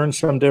can learn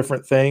some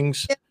different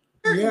things.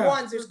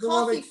 Ones. There's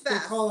Coffee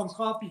Fest. They call them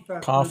Coffee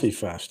Fest. Coffee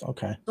Fest,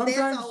 okay.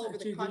 Sometimes all over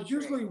the country. There's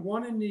usually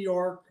one in New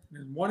York,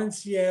 and one in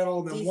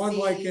Seattle, then DC. One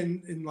like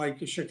in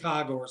like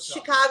Chicago or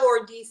something. Chicago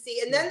or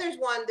DC, and then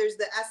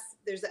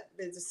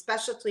there's a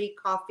Specialty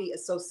Coffee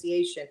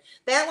Association.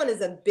 That one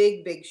is a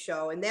big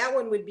show, and that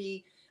one would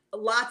be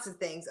lots of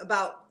things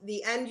about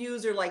the end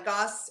user like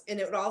us, and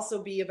it would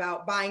also be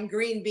about buying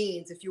green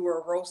beans if you were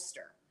a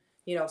roaster.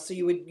 So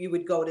you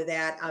would go to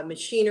that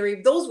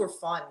machinery. Those were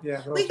fun.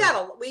 Yeah,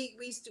 we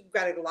used to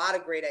got a lot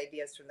of great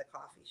ideas from the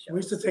coffee show. We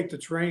used to take the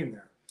train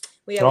there.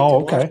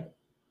 Okay.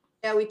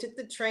 Yeah, we took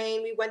the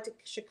train. We went to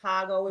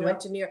Chicago. We went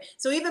to New York.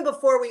 So even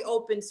before we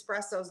opened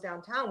Spressos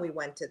downtown, we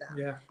went to them.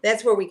 Yeah,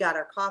 that's where we got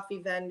our coffee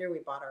vendor. We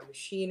bought our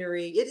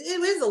machinery. It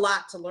is a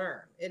lot to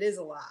learn. It is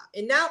a lot.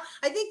 And now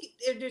I think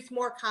there's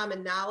more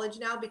common knowledge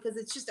now because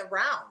it's just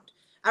around.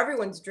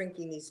 Everyone's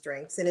drinking these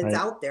drinks, and it's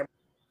out there.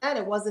 And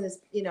it wasn't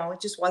as,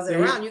 it just wasn't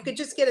around. You could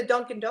just get a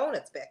Dunkin'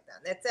 Donuts back then.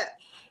 That's it.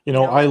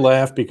 I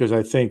laugh because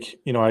I think,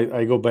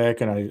 I go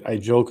back and I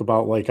joke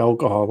about like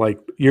alcohol. Like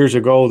years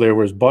ago, there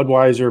was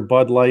Budweiser,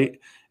 Bud Light,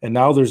 and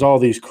now there's all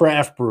these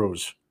craft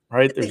brews,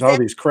 right? There's all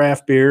these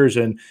craft beers.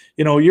 And,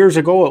 years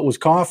ago, it was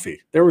coffee.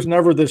 There was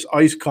never this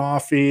iced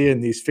coffee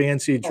and these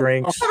fancy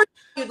drinks.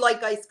 You'd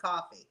like iced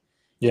coffee.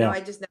 Yeah. I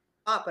just never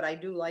thought, but I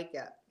do like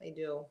it. I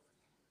do.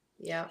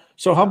 Yeah.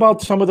 So how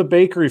about some of the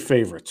bakery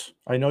favorites?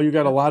 I know you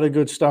got a lot of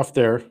good stuff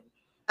there.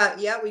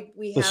 We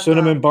the have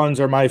cinnamon buns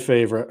are my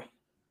favorite.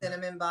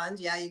 Cinnamon buns.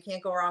 Yeah, you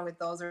can't go wrong with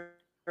those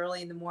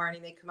early in the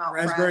morning. They come out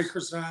raspberry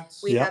fresh.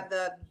 Croissants. We have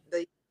the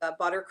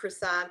butter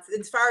croissants.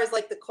 As far as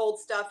like the cold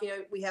stuff,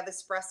 we have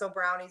espresso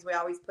brownies. We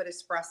always put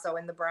espresso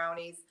in the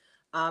brownies.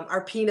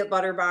 Our peanut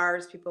butter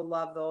bars, people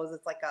love those.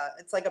 It's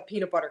like a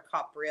peanut butter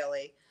cup,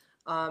 really.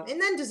 And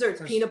then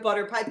desserts, peanut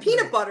butter pie.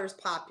 Peanut butter is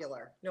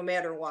popular, no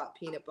matter what.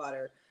 Peanut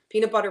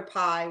butter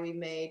pie we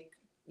made,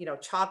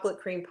 chocolate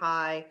cream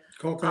pie,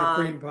 coconut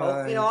cream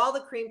pie, all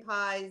the cream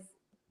pies,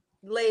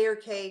 layer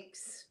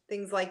cakes,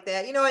 things like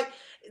that.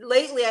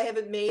 Lately I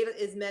haven't made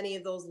as many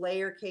of those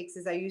layer cakes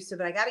as I used to,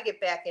 but I got to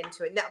get back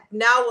into it.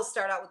 Now we'll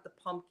start out with the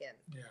pumpkin.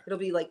 Yeah. It'll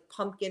be like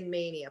pumpkin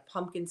mania,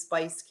 pumpkin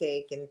spice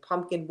cake, and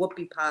pumpkin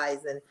whoopie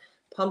pies, and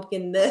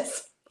pumpkin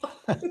this.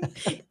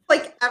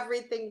 Like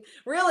everything.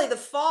 Really, the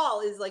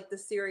fall is like the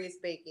serious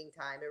baking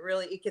time.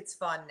 It gets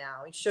fun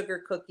now. And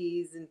sugar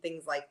cookies and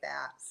things like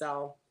that.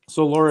 So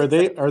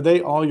Lorie, are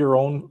they all your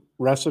own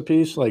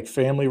recipes, like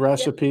family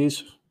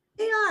recipes?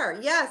 They are.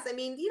 Yes. I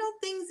mean,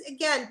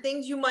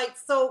 things you might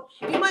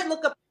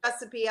look up a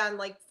recipe on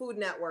like Food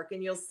Network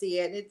and you'll see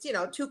it.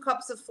 It's 2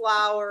 cups of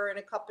flour and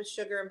a cup of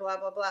sugar and blah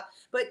blah blah.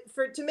 But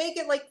to make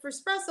it like for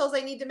Spressos, I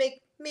need to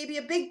make maybe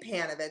a big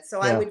pan of it. So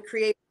I would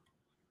create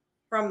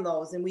from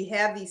those, and we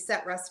have these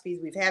set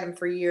recipes. We've had them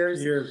for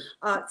years.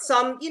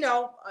 Some,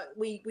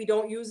 we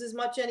don't use as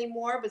much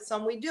anymore, but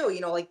some we do.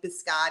 Like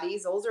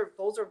biscottis. Those are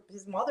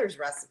his mother's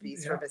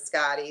recipes for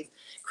biscottis.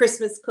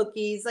 Christmas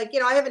cookies.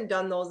 I haven't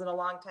done those in a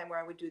long time where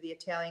I would do the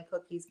Italian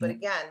cookies, but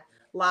again,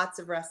 lots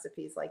of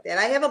recipes like that.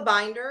 I have a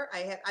binder.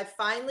 I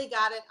finally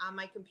got it on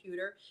my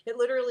computer. It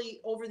literally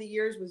over the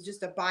years was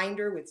just a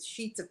binder with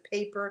sheets of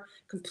paper,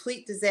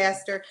 complete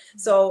disaster.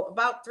 So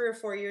about 3 or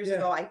 4 years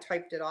ago, I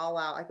typed it all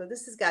out. I go,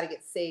 this has got to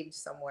get saved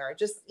somewhere.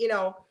 Just,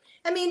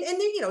 and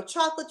then,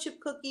 chocolate chip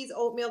cookies,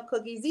 oatmeal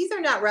cookies, these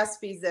are not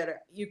recipes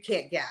that you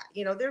can't get,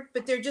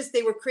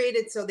 they were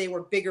created so they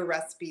were bigger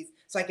recipes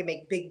so I can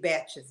make big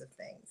batches of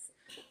things.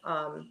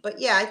 But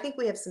yeah, I think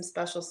we have some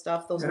special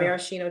stuff. Those Yeah.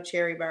 maraschino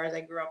cherry bars,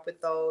 I grew up with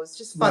those.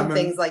 Just fun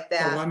things like The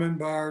that. lemon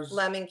bars.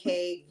 Lemon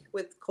cake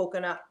with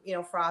coconut,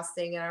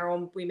 frosting,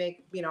 and we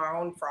make, our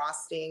own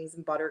frostings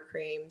and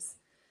buttercreams.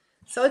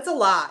 So it's a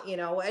lot,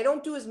 I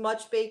don't do as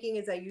much baking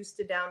as I used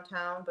to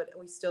downtown, but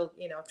we still,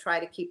 try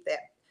to keep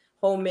that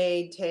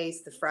homemade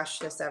taste, the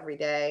freshness every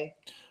day.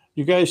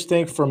 You guys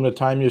think from the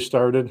time you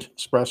started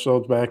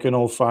Spressos back in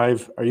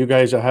 05, are you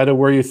guys ahead of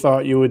where you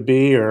thought you would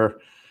be, or?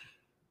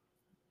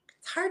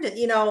 It's hard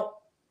to,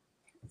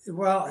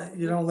 Well,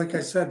 like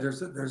I said,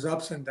 there's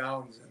ups and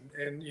downs,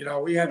 and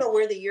we I had, don't know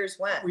where the years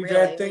went. we've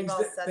really. had things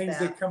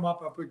that come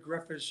up with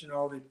Griffiths,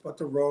 they put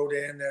the road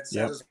in that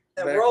set us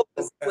The back. road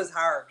was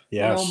hard.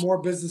 Yes. More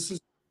businesses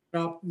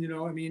up,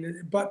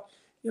 but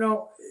when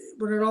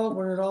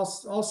it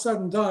all said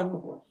and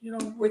done,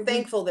 We're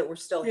thankful that we're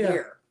still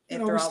here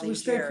after all these we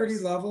stay years. pretty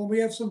level. We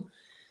have some,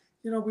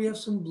 we have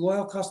some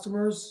loyal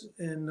customers,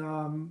 and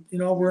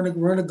we're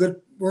in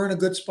a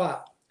good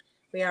spot.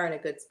 We are in a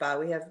good spot.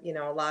 We have,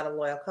 a lot of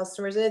loyal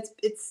customers, and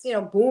it's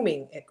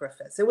booming at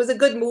Griffiths. It was a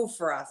good move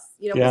for us,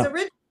 because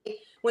originally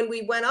when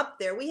we went up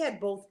there, we had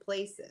both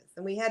places,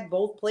 and we had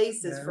both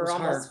places for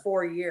almost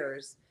 4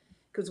 years,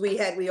 because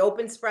we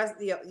opened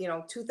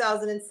Spressos,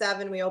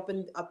 2007 we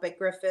opened up at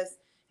Griffiths,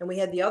 and we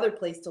had the other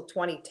place till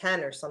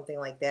 2010 or something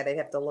like that. I'd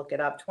have to look it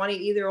up.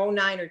 Either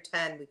 09 or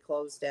 10 we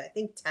closed it. I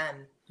think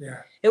 10.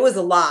 Yeah. It was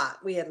a lot.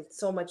 We had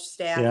so much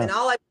staff, and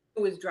all I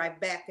was drive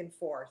back and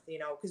forth,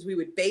 because we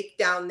would bake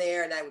down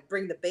there, and I would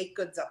bring the baked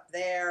goods up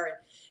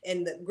there,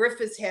 and the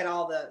Griffiths had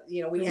all the,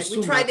 we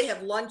tried to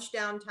have lunch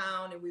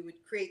downtown, and we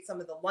would create some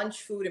of the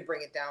lunch food and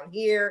bring it down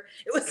here.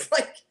 It was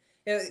like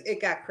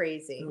it got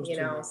crazy,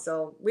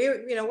 So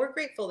we're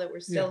grateful that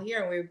we're still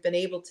here, and we've been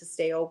able to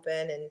stay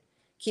open and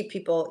keep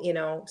people,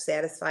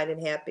 satisfied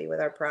and happy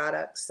with our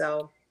products.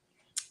 So.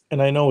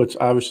 And I know it's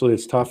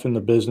tough in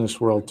the business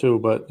world too,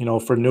 but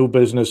for new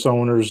business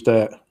owners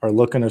that are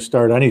looking to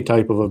start any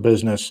type of a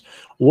business,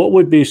 what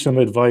would be some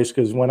advice?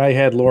 Because when I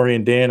had Lorie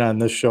and Dan on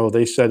this show,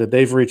 they said that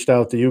they've reached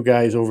out to you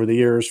guys over the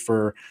years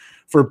for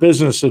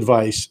business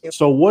advice.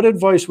 So what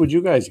advice would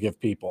you guys give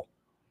people?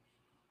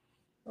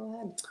 Go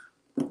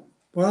ahead.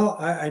 Well,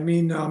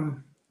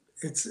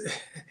 it's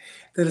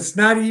that it's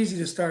not easy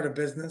to start a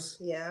business.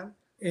 Yeah.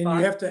 And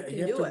you have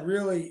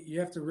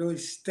to really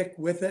stick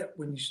with it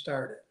when you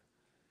start it.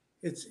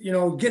 It's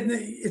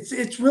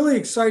it's really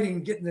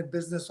exciting getting the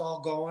business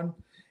all going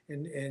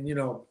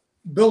and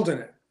building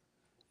it,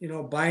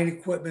 buying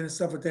equipment and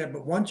stuff like that.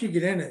 But once you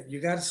get in it,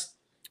 you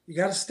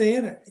gotta stay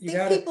in it.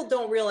 People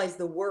don't realize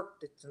the work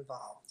that's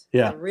involved.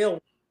 Yeah. The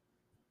real.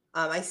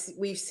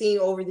 We've seen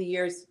over the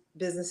years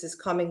businesses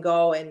come and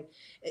go, and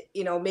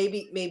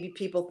maybe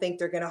people think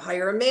they're going to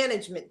hire a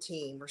management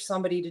team or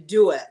somebody to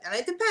do it, and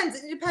it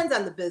depends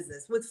on the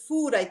business. With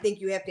food, I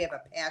think you have to have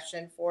a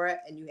passion for it,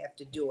 and you have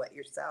to do it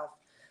yourself,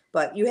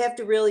 but you have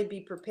to really be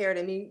prepared.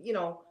 I mean,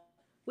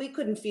 we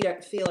couldn't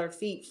feel our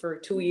feet for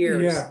 2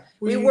 years. Yeah,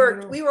 we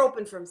were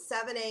open from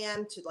 7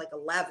 a.m. to like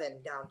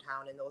 11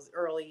 downtown in those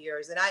early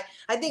years. And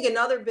I think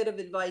another bit of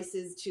advice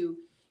is to,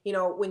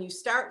 when you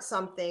start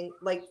something,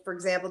 like, for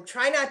example,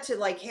 try not to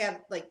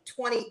have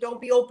 20,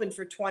 don't be open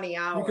for 20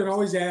 hours. You can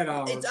always add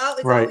hours. It's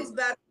always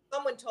better.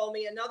 Someone told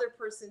me, another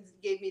person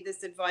gave me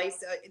this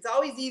advice. It's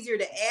always easier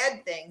to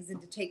add things than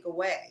to take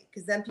away,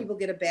 because then people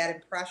get a bad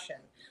impression.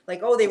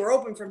 Like, oh, they were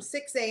open from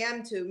 6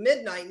 a.m. to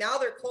midnight. Now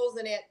they're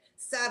closing at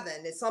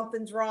 7.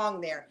 Something's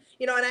wrong there.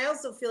 And I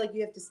also feel like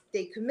you have to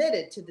stay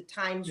committed to the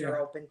times you're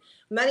open.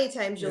 Many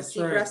times you'll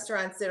see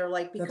restaurants that are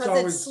like,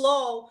 because it's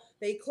slow,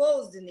 they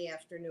closed in the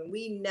afternoon.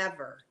 We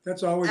never.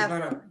 That's always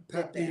been a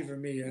pet peeve of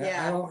me.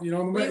 Yeah. I don't,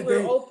 we were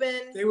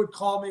open. They would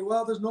call me,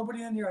 well, there's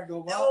nobody in here. I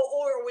go, well.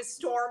 Or it was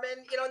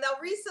storming. Now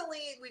recently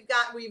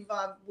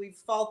we've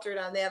faltered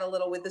on that a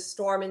little with the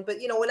storming. But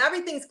when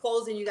everything's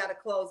closing, you got to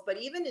close. But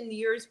even in the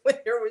years when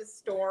there was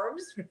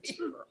storms, we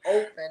were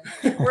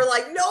open. We're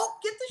like, nope,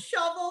 get the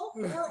shovel.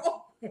 We're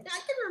open. I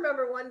can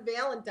remember one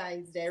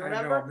Valentine's Day.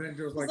 Remember?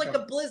 It was like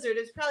a blizzard.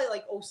 It was probably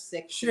like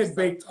 06. She had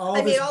baked all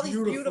these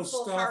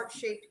beautiful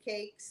heart-shaped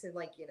cakes, and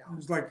it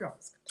was like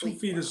 2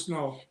 feet of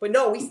snow. But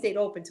no, we stayed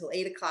open till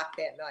 8 o'clock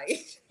that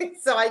night.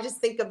 So I just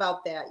think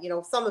about that.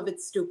 Some of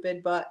it's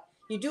stupid, but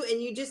you do,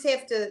 and you just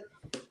have to.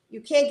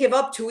 You can't give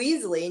up too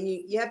easily, and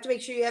you have to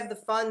make sure you have the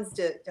funds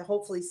to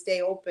hopefully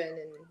stay open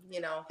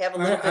and have a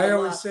little bit. I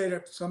always say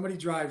that somebody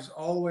drives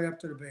all the way up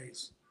to the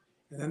base,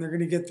 and then they're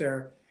going to get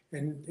there.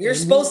 And you're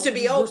supposed to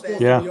be open.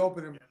 To be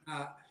open and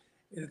not.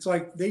 And it's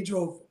like they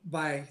drove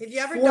by Have you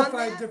ever 4 or done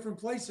 5 that? different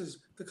places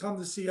to come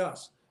to see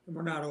us, and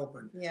we're not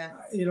open. Yeah.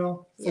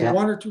 For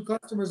 1 or 2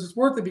 customers, it's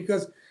worth it,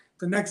 because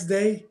the next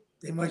day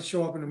they might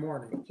show up in the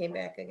morning. Came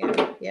back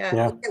again.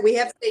 Yeah. We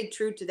have stayed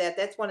true to that.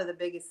 That's one of the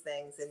biggest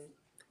things. And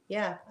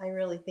yeah, I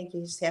really think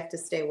you just have to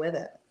stay with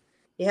it.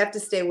 You have to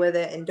stay with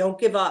it and don't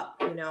give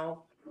up.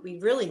 We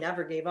really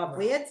never gave up.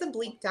 We had some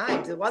bleak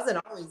times.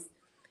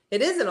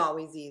 It isn't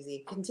always easy.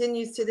 It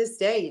continues to this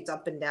day. It's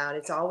up and down.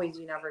 It's always,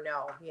 you never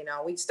know.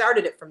 We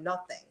started it from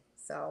nothing.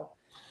 So.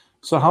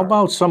 So how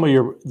about some of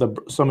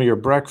your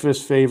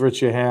breakfast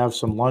favorites you have,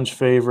 some lunch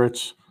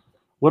favorites?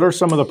 What are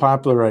some of the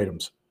popular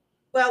items?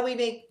 Well, we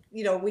make,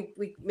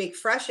 we make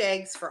fresh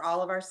eggs for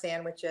all of our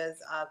sandwiches,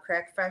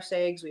 cracked fresh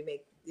eggs. We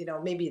make,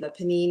 maybe the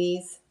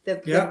paninis,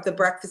 the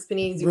breakfast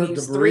paninis. You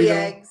use 3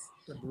 eggs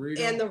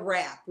and the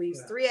wrap. We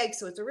use 3 eggs.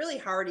 So it's a really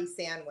hearty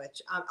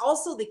sandwich.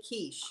 Also the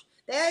quiche.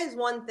 That is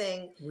one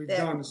thing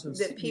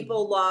that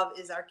people love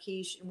is our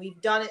quiche. And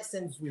we've done it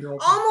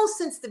almost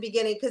since the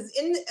beginning. Because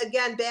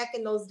back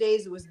in those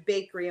days, it was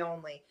bakery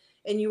only.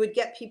 And you would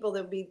get people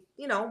that would be,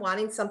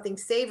 wanting something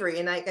savory.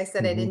 And like I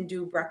said, I didn't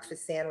do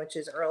breakfast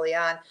sandwiches early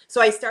on.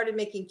 So I started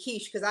making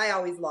quiche because I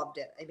always loved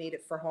it. I made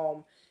it for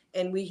home.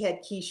 And we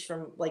had quiche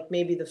from like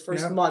maybe the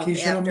first month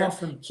quiche after. And a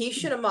muffin.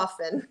 Quiche and a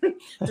muffin.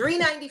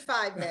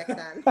 $3.95 back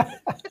then.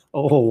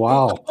 Oh,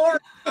 wow.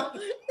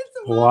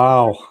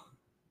 Wow.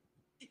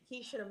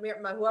 Quiche and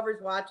a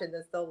whoever's watching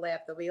this, they'll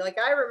laugh. They'll be like,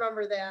 I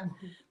remember that.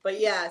 But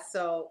yeah,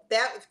 so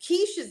that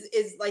quiche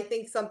is I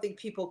think something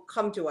people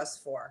come to us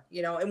for,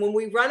 and when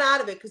we run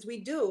out of it, because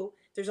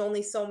there's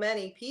only so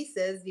many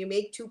pieces. You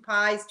make 2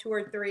 pies, 2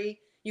 or 3.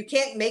 You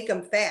can't make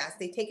them fast.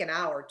 They take an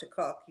hour to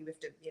cook. You have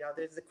to,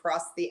 there's the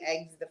crust, the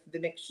eggs, the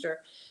mixture.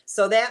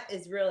 So that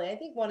is really, I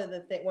think, one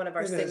of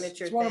our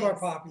signature things. One of our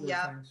popular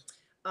things.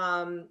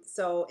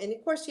 So, and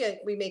of course,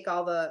 we make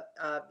all the,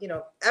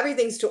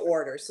 everything's to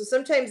order. So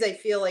sometimes I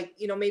feel like,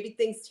 maybe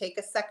things take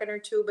a second or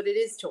two, but it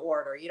is to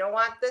order. You don't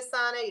want this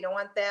on it. You don't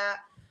want that.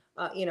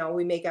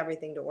 We make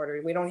everything to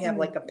order. We don't have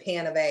like a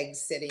pan of eggs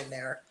sitting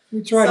there.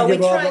 We try to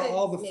give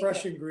all the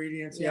fresh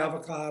ingredients, the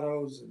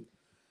avocados, and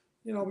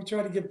we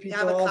try to give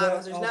people all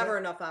that. There's never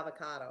enough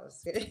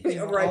avocados.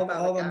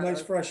 All the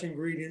nice fresh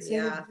ingredients.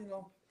 Yeah.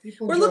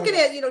 We're looking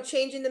at,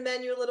 changing the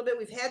menu a little bit.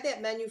 We've had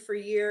that menu for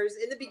years.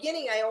 In the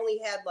beginning, I only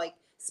had like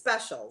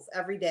specials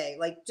every day.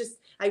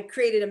 I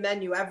created a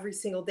menu every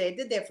single day. I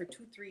did that for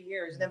 2-3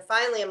 years. And then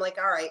finally, I'm like,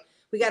 all right,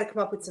 we got to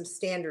come up with some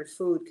standard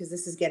food because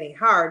this is getting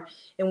hard.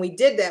 And we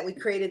did that. We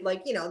created the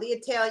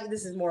Italian,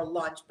 this is more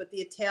lunch, but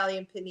the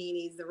Italian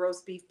paninis, the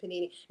roast beef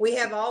panini. We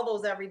have all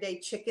those every day.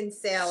 Chicken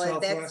salad.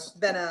 Southwest. That's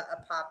been a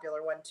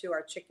popular one too,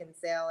 our chicken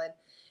salad.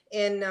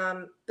 And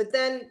but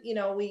then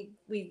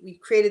we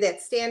created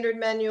that standard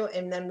menu,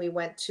 and then we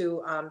went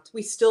to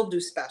we still do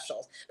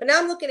specials, but now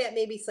I'm looking at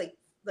maybe it's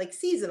like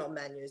seasonal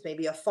menus,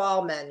 maybe a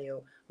fall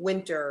menu,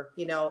 winter,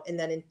 and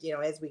then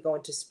as we go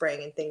into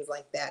spring and things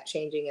like that,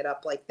 changing it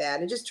up like that,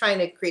 and just trying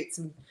to create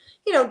some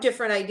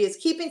different ideas,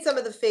 keeping some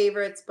of the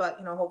favorites, but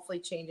hopefully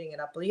changing it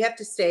up. But you have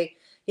to stay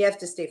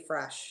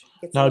fresh.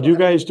 Now, do you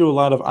guys do a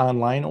lot of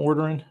online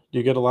ordering? Do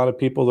you get a lot of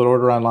people that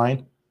order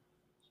online?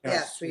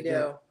 Yes, we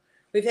do.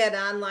 We've had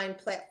an online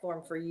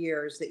platform for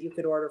years that you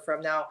could order from.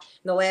 Now,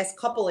 in the last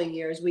couple of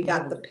years, we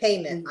got the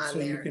payment on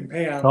there. So you can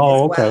pay on.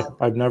 Oh, okay.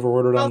 I've never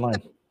ordered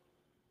online.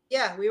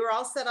 Yeah, we were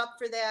all set up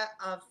for that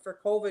for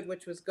COVID,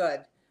 which was good.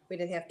 We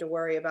didn't have to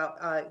worry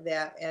about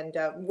that. And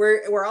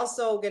we're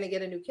also going to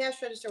get a new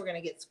cash register. We're going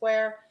to get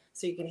Square,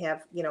 so you can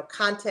have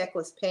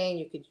contactless paying.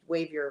 You could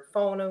wave your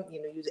phone,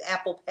 use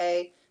Apple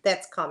Pay.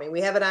 That's coming.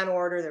 We have it on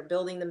order. They're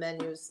building the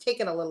menus. It's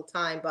taking a little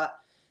time, but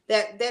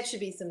that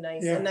should be a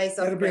nice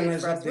upgrade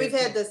for us. We've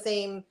had the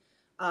same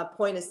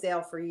point of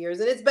sale for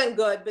years, and it's been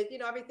good, but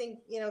everything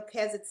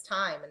has its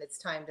time, and it's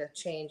time to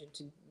change and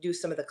to do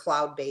some of the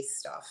cloud-based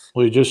stuff.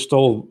 Well, you just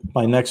stole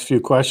my next few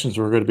questions.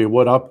 Were going to be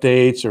what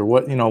updates or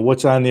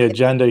what's on the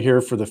agenda here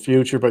for the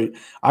future. But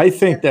I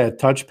think that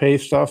touch pay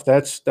stuff,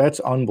 that's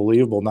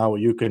unbelievable now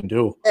what you can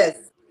do. It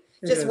is.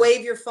 Just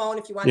wave your phone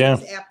if you want to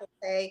use Apple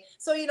Pay.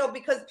 So,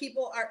 because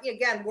people are,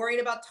 again, worrying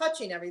about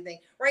touching everything.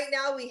 Right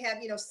now we have,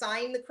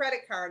 sign the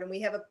credit card, and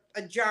we have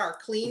a jar,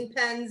 clean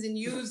pens and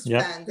used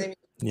pens. I mean,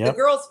 the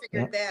girls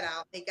figured that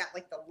out. They got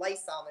like the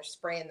Lysol, they're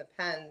spraying the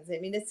pens. I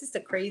mean, it's just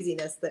a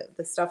craziness,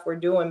 the stuff we're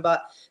doing.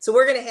 But so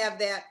we're going to have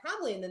that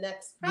probably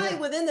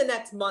within the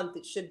next month,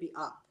 it should be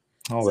up.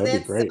 Oh, so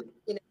that'd be great.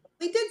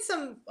 We did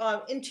some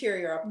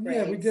interior upgrades.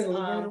 Yeah, we did a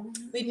little.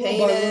 We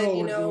painted,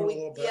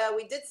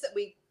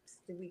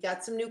 we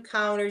got some new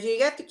counters.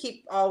 You have to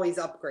keep always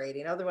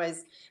upgrading.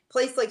 Otherwise, a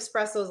place like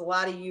Spressos, a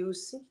lot of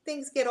use.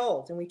 Things get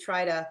old, and we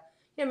try to,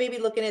 maybe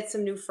looking at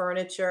some new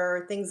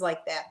furniture, things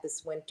like that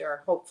this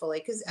winter,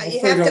 hopefully, because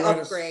you have to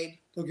upgrade.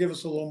 They'll give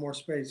us a little more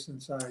space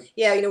inside.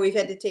 Yeah, we've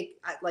had to take,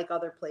 like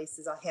other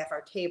places, half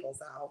our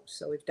tables out,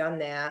 so we've done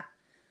that.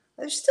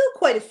 There's still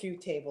quite a few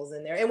tables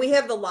in there, and we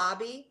have the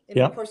lobby, and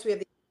of course we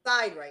have the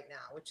inside right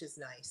now, which is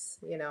nice.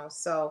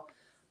 So.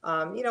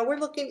 We're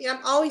looking,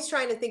 I'm always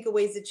trying to think of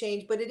ways to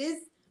change, but it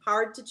is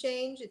hard to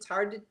change. It's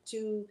hard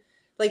to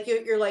like,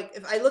 you're like,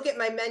 if I look at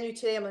my menu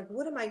today, I'm like,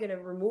 what am I going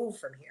to remove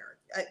from here?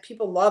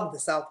 People love the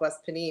Southwest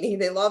panini.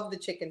 They love the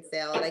chicken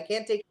salad. I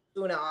can't take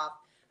the tuna off.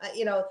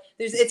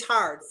 It's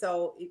hard.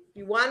 So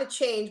you want to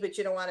change, but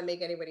you don't want to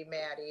make anybody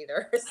mad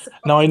either. So.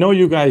 Now, I know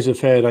you guys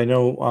have had, Mayor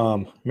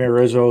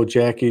Izzo,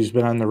 Jackie's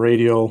been on the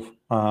radio.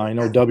 I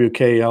know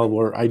WKL,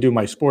 where I do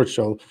my sports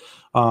show.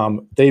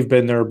 They've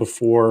been there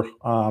before.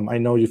 I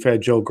know you've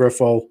had Joe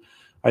Griffo.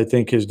 I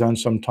think has done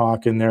some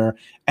talking there.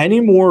 Any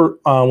more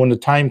when the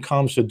time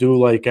comes to do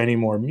like any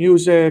more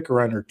music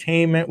or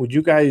entertainment? Would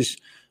you guys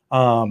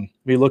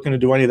be looking to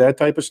do any of that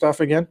type of stuff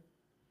again?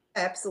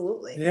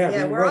 Absolutely.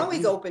 Yeah, we're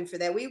always open for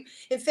that.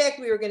 In fact,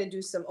 we were going to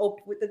do some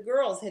with the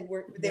girls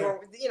were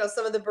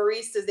some of the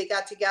baristas, they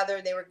got together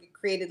and they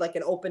created like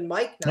an open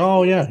mic night.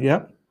 Oh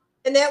yeah.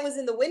 And that was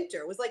in the winter.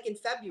 It was like in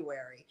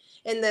February.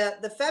 And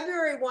the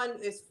February one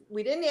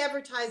we didn't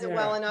advertise it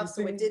well enough.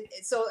 So we did.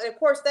 So and of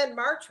course then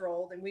March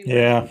rolled and we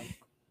were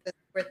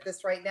with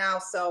this right now.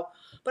 So,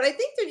 but I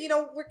think that,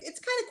 it's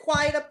kind of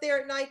quiet up there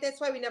at night.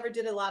 That's why we never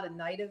did a lot of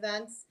night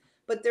events,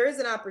 but there is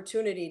an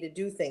opportunity to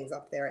do things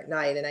up there at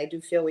night. And I do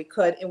feel we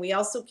could, and we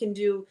also can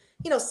do,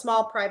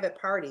 small private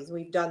parties.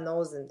 We've done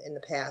those in the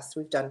past.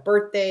 We've done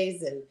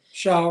birthdays and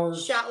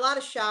showers, a lot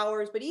of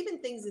showers, but even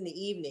things in the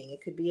evening.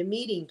 It could be a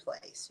meeting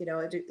place.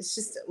 It's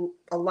just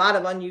a lot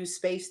of unused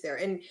space there.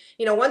 And,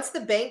 once the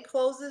bank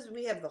closes,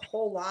 we have the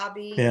whole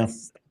lobby. Yeah.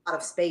 It's a lot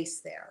of space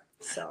there.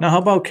 So now, how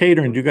about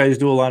catering? Do you guys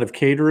do a lot of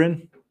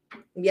catering?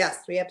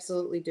 Yes, we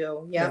absolutely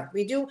do. Yeah,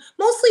 we do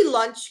mostly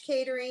lunch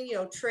catering,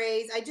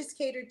 trays. I just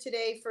catered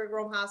today for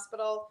Rome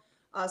Hospital.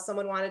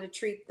 Someone wanted to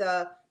treat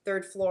the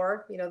third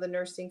floor, the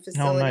nursing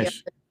facility,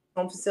 nice.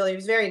 Home facility. It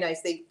was very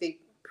nice. They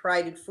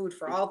provided food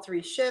for all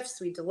 3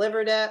 shifts. We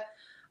delivered it.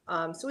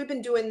 So we've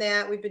been doing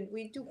that.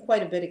 We do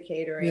quite a bit of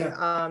catering.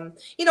 Yeah.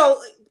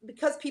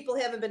 Because people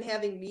haven't been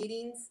having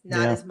meetings,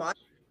 not as much.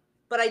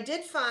 But I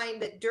did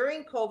find that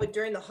during COVID,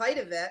 during the height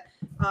of it,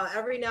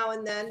 every now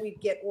and then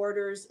we'd get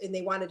orders and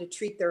they wanted to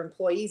treat their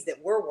employees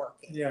that were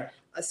working. Yeah.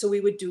 So we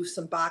would do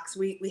some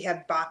we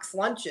have box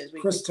lunches.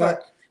 Chris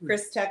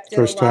Tech did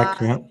a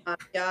lot.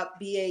 Yeah.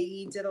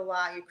 BAE did a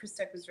lot. Chris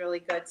Tech was really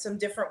good. Some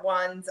different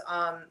ones.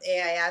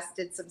 AIS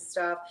did some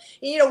stuff.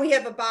 And, we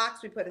have a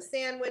box. We put a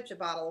sandwich, a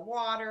bottle of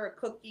water, a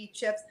cookie,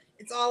 chips.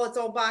 It's all its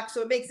own box.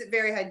 So it makes it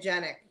very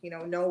hygienic,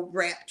 no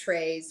wrap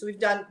trays. So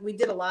we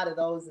did a lot of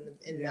those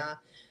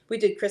we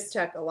did Chris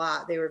Tech a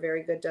lot. They were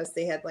very good to us.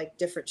 They had like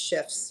different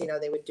shifts,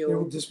 they would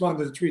do. They just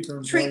wanted to treat their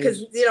employees.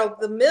 Because,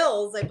 the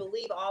mills, I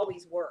believe,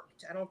 always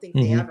worked. I don't think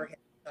they ever had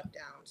shut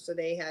down. So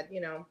they had,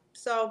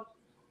 so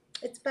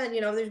it's been,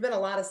 there's been a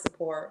lot of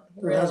support,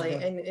 really.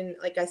 And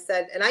like I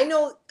said, and I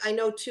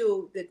know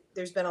too, that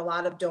there's been a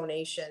lot of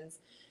donations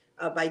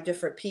by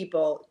different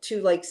people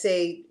to like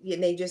say,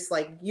 and they just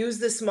like use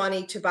this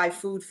money to buy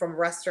food from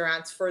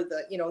restaurants for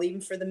the, even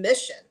for the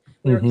mission.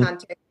 We were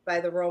contacted by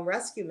the Rome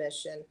Rescue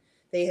Mission.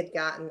 They had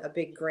gotten a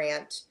big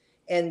grant,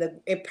 and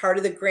part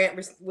of the grant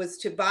was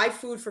to buy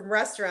food from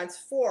restaurants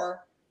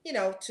for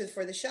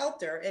the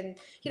shelter. And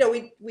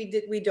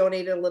we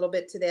donated a little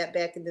bit to that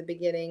back in the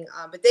beginning,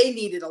 but they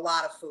needed a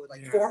lot of food,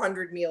 like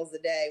 400 meals a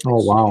day.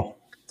 Oh wow!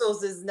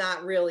 Spressos is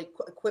not really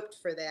equipped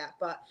for that,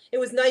 but it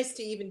was nice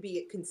to even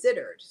be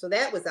considered. So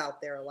that was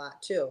out there a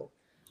lot too,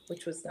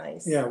 which was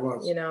nice. Yeah, it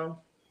was.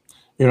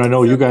 I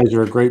know you guys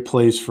are a great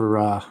place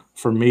for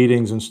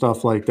meetings and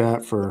stuff like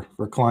that for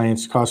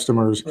clients,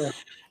 customers. Yeah.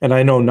 And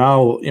I know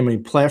now,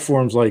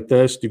 platforms like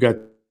this, you got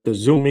the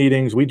Zoom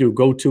meetings, we do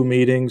go-to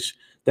meetings,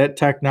 that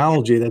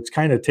technology that's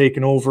kind of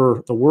taken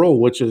over the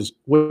world, which is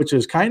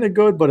kind of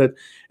good, but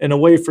in a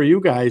way for you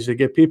guys to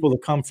get people to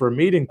come for a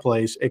meeting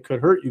place, it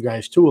could hurt you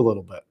guys too a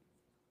little bit.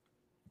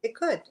 It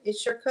could. It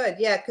sure could.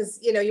 Yeah, because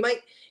you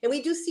might, and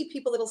we do see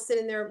people that'll sit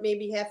in there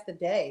maybe half the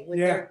day with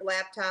their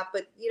laptop,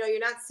 but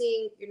you're not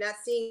seeing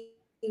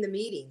the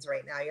meetings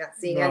right now. You're not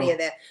seeing any of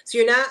that. So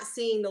you're not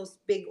seeing those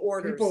big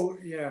orders. People,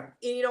 And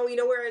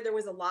where there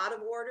was a lot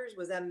of orders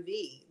was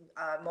MV,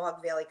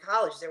 Mohawk Valley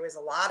College. There was a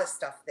lot of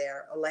stuff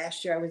there.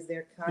 Last year I was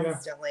there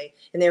constantly,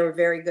 and they were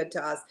very good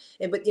to us.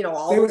 But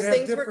all those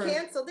things were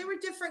canceled. There were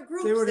different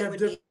groups. They would have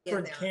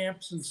different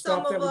camps and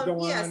stuff that would go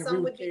on.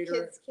 Some would be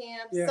kids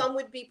camps. Yeah. Some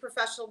would be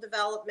professional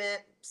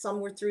development.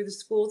 Some were through the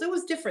schools. It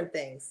was different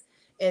things,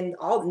 and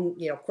all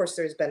of course,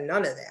 there's been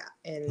none of that,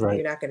 and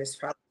you're not going to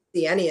probably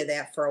see any of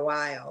that for a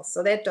while.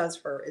 So that does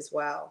hurt as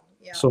well.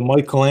 Yeah. So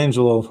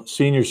Michelangelo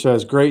Sr.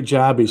 says, great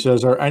job. He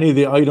says, are any of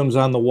the items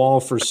on the wall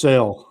for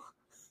sale?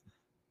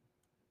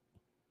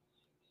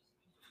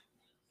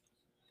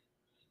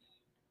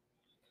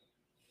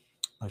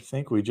 I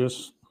think we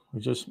just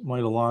might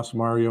have lost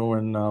Mario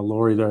and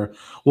Lorie there.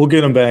 We'll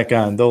get them back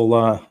on.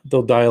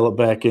 They'll dial it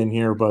back in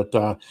here. But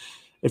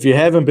if you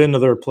haven't been to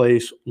their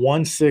place,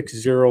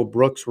 160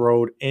 Brooks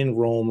Road in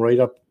Rome,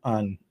 right up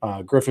on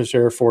Griffiths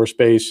Air Force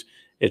Base.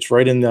 It's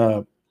right in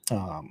the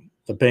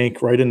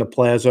bank, right in the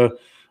plaza.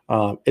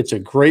 It's a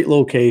great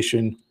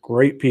location,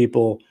 great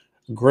people,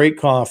 great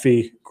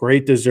coffee,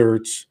 great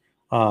desserts,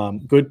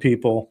 good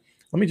people.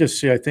 Let me just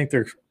see. I think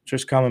they're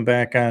just coming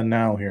back on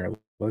now here.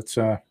 Let's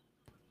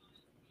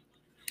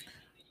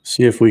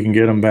see if we can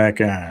get them back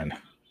on.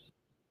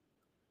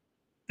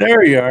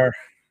 There you are.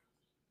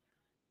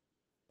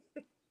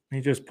 Let me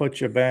just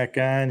put you back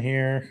on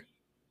here.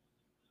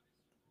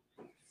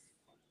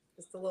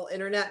 Just a little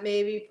internet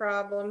maybe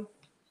problem.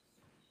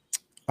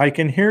 I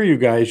can hear you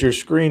guys. Your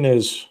screen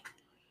is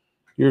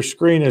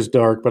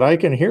dark, but I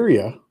can hear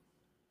you.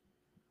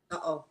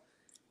 Uh-oh.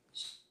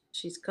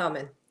 She's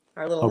coming.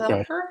 Our little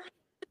helper.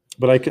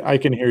 but I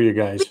can hear you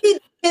guys. We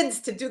need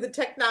kids to do the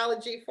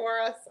technology for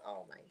us.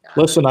 Oh my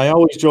God. Listen, I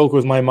always joke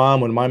with my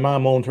mom. When my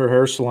mom owned her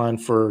hair salon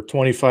for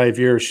 25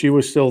 years, she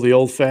was still the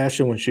old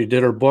fashioned when she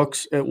did her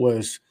books. It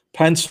was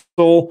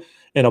pencil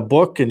and a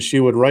book, and she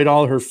would write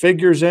all her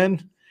figures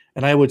in.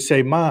 And I would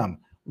say, Mom,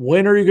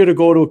 when are you going to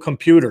go to a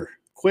computer,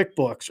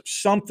 QuickBooks, or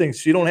something,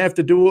 so you don't have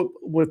to do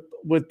it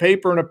with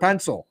paper and a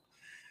pencil?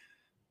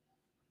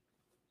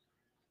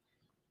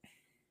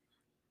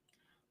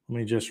 Let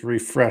me just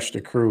refresh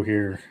the crew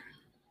here.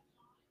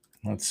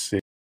 Let's see.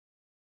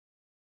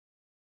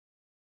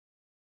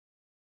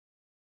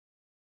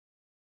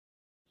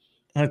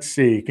 Let's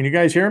see. Can you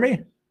guys hear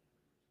me?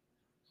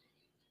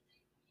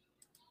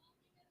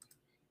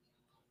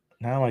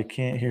 Now I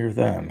can't hear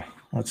them.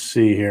 Let's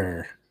see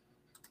here.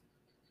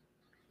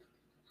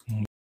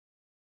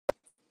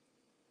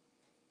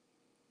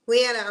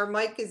 Leanna, our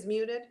mic is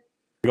muted.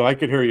 I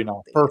could hear you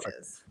now.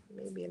 Perfect.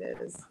 Maybe it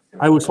is.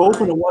 I was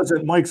hoping it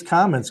wasn't Mike's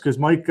comments, because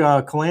Mike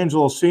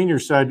Colangelo Sr.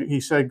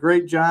 said,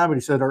 great job.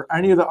 And he said, are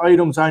any of the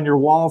items on your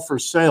wall for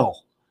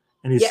sale?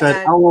 And he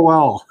said,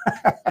 LOL.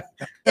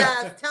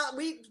 Yeah,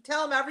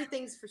 tell him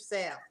everything's for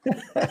sale.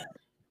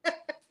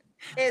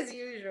 As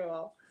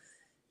usual.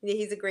 Yeah,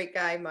 he's a great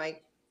guy,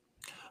 Mike.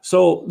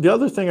 So the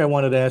other thing I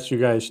wanted to ask you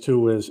guys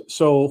too is,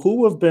 so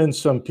who have been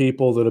some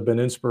people that have been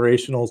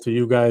inspirational to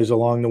you guys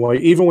along the way,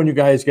 even when you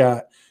guys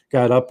got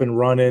up and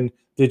running?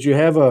 Did you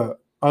have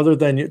other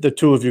than the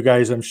two of you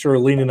guys, I'm sure,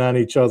 leaning on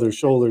each other's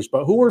shoulders,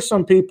 but who were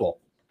some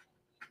people?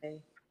 Okay.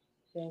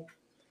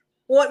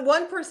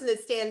 One person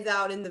that stands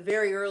out in the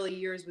very early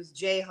years was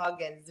Jay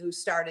Huggins, who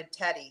started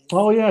Teddy's.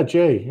 Oh yeah,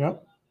 Jay.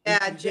 Yep.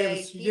 Yeah,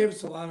 Jay. He gave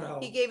us a lot of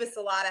help. He gave us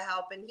a lot of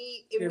help, and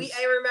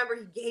I remember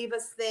he gave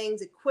us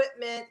things,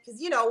 equipment, because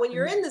when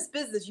you're in this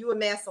business, you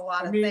amass a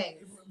lot of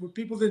things. When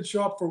people didn't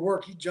show up for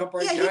work, he'd jump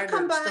right behind. Yeah, he'd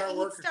come by.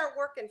 He'd start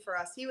working for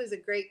us. He was a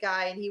great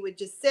guy, and he would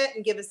just sit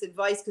and give us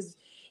advice. Because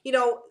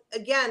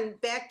again,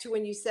 back to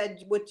when you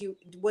said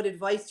what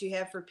advice do you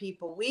have for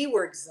people? We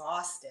were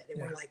exhausted,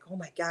 and we're like, oh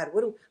my God,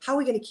 how are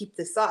we going to keep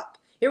this up?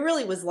 It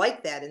really was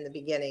like that in the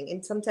beginning,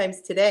 and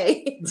sometimes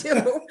today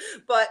too.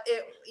 But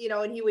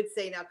and he would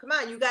say, "Now, come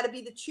on, you got to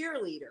be the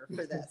cheerleader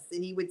for this."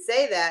 And he would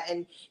say that,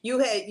 and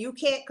you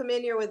can't come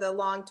in here with a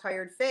long,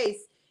 tired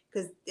face,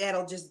 because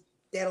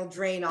that'll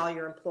drain all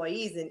your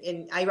employees.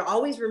 And I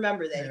always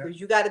remember that,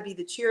 because you got to be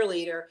the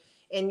cheerleader.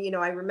 And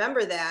I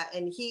remember that,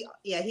 and he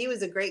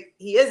is a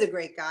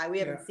great guy. We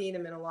haven't seen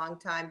him in a long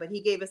time, but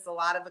he gave us a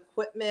lot of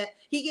equipment.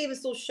 He gave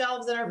us those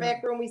shelves in our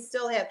back room we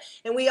still have,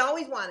 and we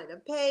always wanted to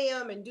pay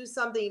him and do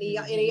something.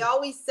 And he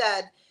always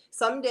said,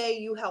 someday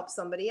you help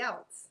somebody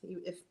else.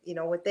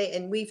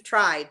 And we've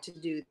tried to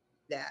do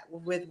that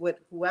with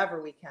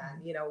whoever we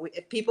can.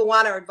 If people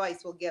want our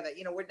advice, we'll give it.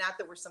 We're not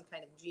that we're some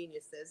kind of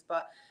geniuses,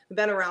 but we've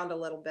been around a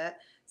little bit,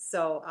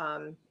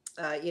 so.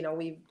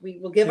 We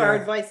will give our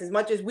advice as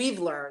much as we've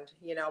learned,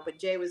 but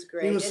Jay was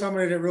great. He was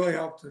somebody that really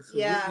helped us.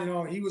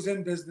 Yeah. He was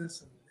in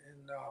business, and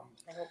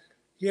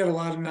he had a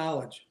lot of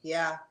knowledge.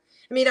 Yeah.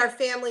 Our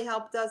family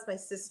helped us. My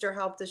sister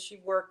helped us.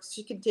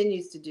 She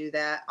continues to do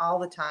that all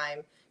the time.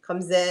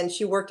 Comes in.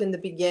 She worked in the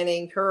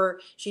beginning.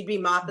 She'd be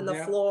mopping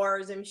the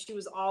floors, and she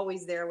was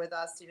always there with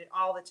us. She did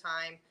all the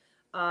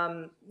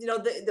time.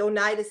 The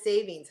Oneida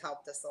Savings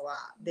helped us a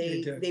lot.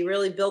 They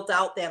really built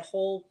out that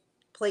whole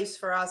place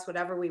for us,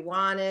 whatever we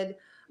wanted.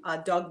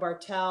 Doug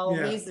Bartell,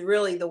 he's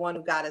really the one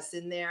who got us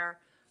in there.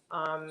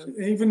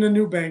 Even the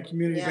new bank,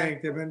 Community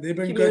Bank, they've been good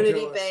to us.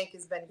 Community Bank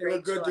has been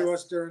great to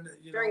us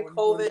during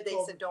COVID. They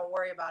said don't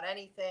worry about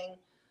anything.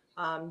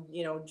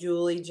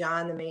 Julie,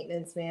 John, the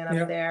maintenance man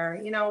up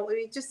there.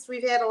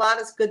 We've had a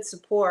lot of good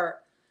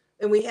support,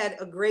 and we had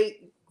a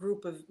great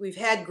we've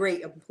had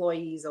great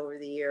employees over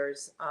the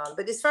years.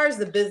 But as far as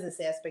the business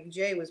aspect,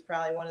 Jay was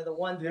probably one of the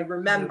ones we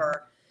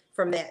remember.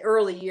 From that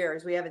early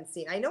years, we haven't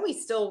seen. I know he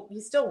still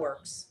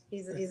works.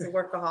 He's a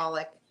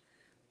workaholic,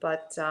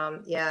 but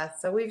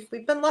so we've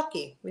been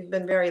lucky. We've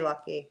been very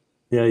lucky.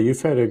 Yeah,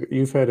 you've had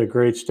a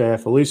great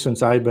staff, at least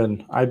since I've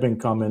been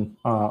coming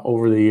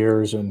over the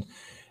years, and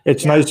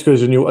it's nice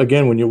because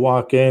when you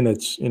walk in,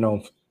 it's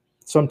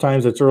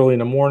sometimes it's early in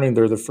the morning.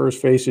 They're the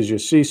first faces you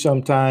see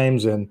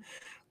sometimes, and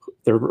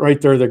they're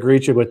right there to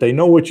greet you. But they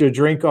know what you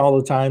drink all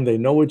the time. They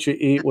know what you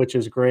eat, which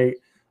is great.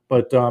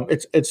 But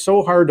it's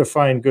so hard to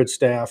find good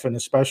staff, and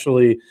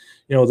especially,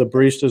 the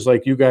baristas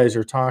like you guys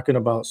are talking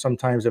about,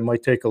 sometimes it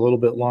might take a little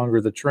bit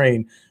longer to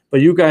train.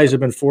 But you guys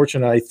have been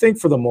fortunate, I think,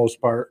 for the most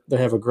part, to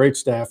have a great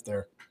staff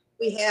there.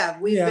 We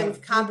have. We've been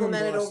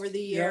complimented over the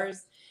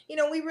years.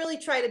 We really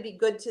try to be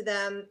good to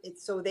them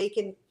so they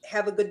can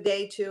have a good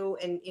day too.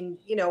 And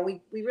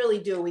we really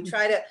do. We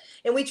try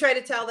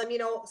to tell them,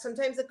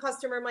 sometimes a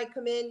customer might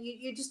come in,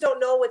 you just don't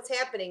know what's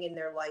happening in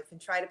their life,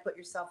 and try to put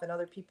yourself in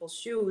other people's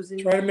shoes.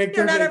 And try to make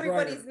not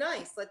everybody's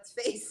nice, let's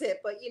face it.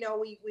 But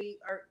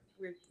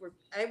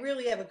I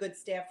really have a good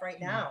staff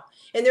right now,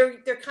 and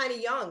they're kind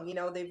of young.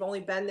 They've only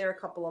been there a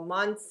couple of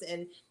months,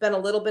 and been a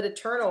little bit of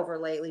turnover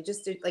lately.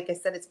 Like I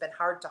said, it's been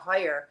hard to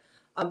hire.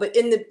 But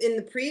in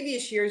the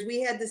previous years,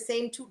 we had the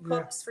same two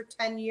cooks for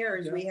 10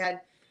 years. Yeah. We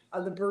had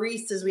the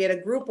baristas. We had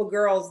a group of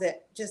girls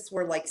that just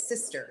were like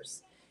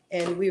sisters,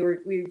 and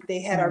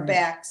they had our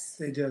backs.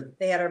 They did.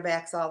 They had our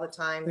backs all the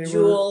time.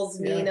 Jules,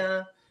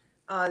 Nina,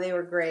 they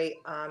were great.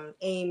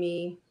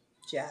 Amy,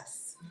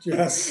 Jess.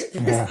 Yeah.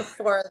 The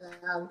four of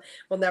them.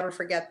 We'll never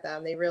forget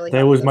them.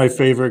 That was my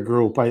favorite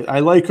group. I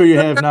like who you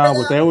have now,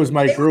 but that was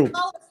my group.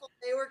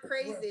 They were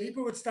crazy.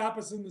 People would stop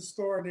us in the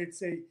store and they'd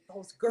say,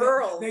 "Those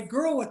girls, that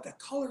girl with the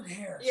colored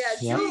hair." Yeah,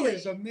 she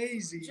is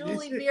amazing.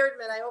 Julie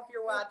Beardman. I hope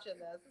you're watching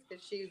this,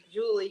 because she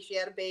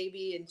had a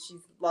baby and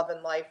she's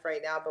loving life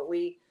right now. But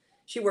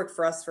she worked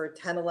for us for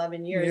 10,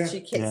 11 years.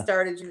 She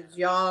started, she was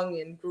young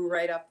and grew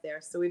right up there.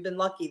 So we've been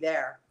lucky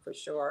there for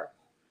sure.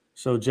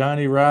 So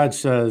Johnny Rod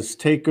says,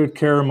 take good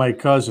care of my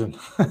cousin.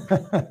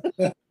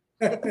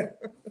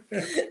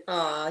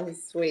 Aw,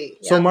 he's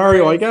sweet. So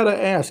Mario, I got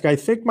to ask, I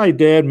think my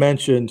dad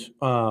mentioned,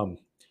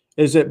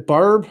 is it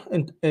Barb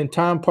and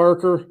Tom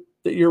Parker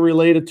that you're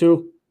related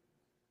to?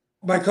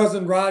 My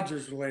cousin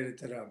Roger's related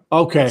to them.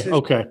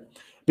 Okay.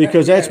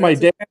 Because that's my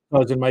dad's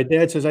cousin. My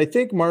dad says, I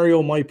think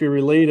Mario might be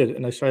related.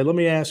 And I said, let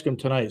me ask him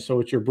tonight. So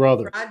it's your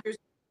brother. Roger's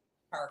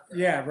Parker.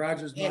 Yeah,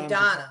 Roger's mom. And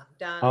Donna.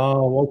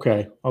 Oh,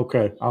 okay.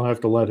 I'll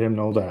have to let him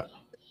know that.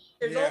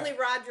 There's only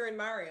Roger and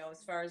Mario as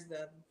far as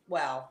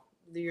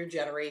your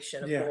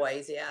generation of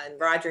boys. Yeah. And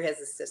Roger has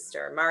a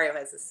sister. Mario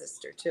has a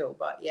sister too.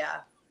 But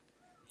yeah.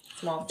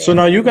 Small family. So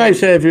now you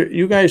guys have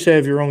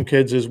your own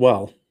kids as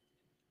well.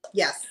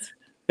 Yes.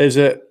 Is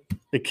it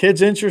the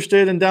kids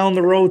interested in down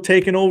the road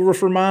taking over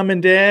for mom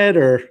and dad,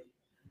 or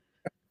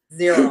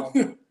zero?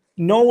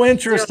 No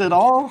interest at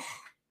all?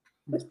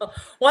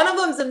 One of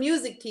them's a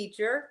music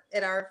teacher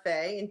at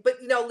RFA, but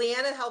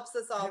Leanna helps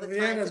us all the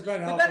time.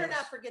 We better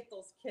not forget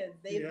those kids.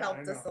 They've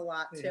helped us a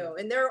lot too.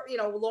 And they're,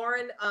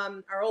 Lauren,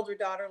 our older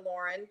daughter,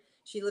 Lauren,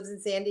 she lives in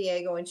San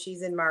Diego and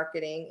she's in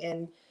marketing,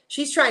 and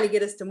she's trying to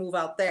get us to move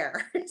out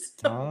there. She's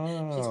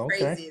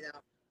crazy though.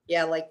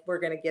 Yeah, like we're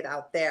gonna get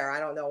out there. I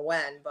don't know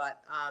when, but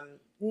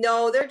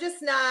no, they're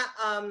just not.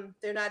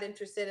 They're not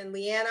interested. And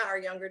Leanna, our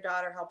younger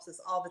daughter, helps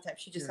us all the time.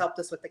 She just helped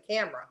us with the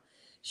camera.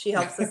 She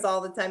helps us all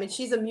the time, and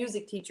she's a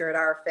music teacher at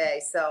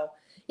RFA. So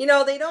they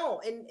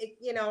don't, and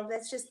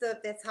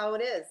that's how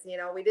it is.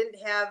 We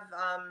didn't have.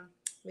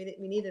 We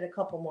needed a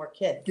couple more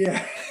kids.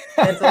 Yeah,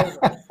 that's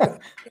over.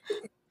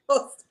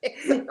 Those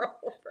days are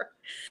over.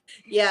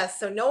 Yeah,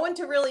 so no one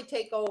to really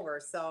take over.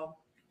 So.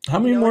 How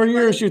many more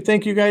years you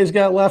think you guys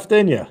got left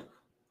in you?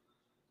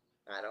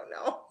 I don't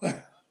know.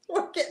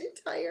 We're getting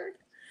tired.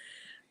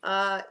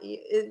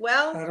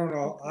 Well, I don't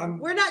know.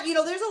 We're not,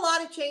 there's a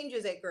lot of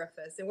changes at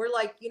Griffiths, and we're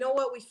like,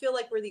 we feel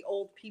like we're the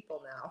old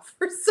people now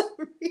for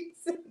some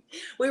reason.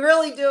 We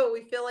really do.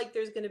 We feel like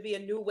there's going to be a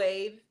new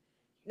wave.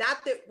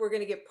 Not that we're going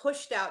to get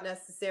pushed out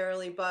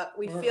necessarily, but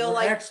we feel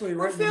like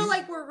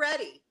we're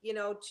ready,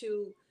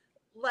 to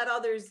let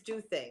others do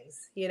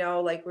things,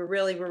 like we're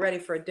ready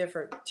for a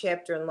different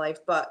chapter in life,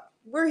 but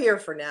we're here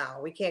for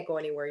now. We can't go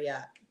anywhere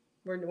yet.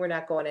 We're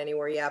not going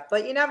anywhere yet,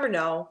 but you never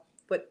know.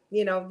 But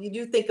you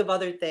do think of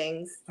other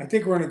things. I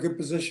think we're in a good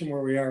position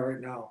where we are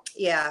right now.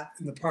 Yeah.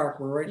 In the park,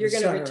 we're right. You're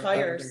going to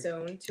retire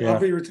soon too. I'll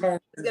be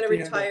retired. He's going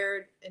to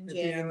retire in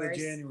January. At the end of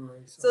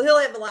January. So he'll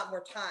have a lot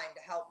more time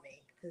to help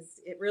me, because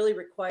it really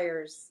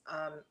requires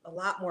a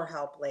lot more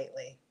help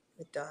lately.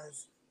 It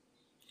does.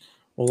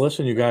 Well,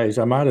 listen, you guys,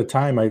 I'm out of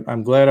time.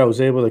 I'm glad I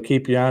was able to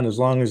keep you on as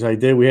long as I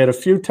did. We had a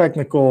few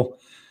technical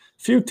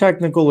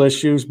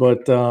issues,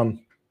 but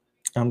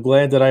I'm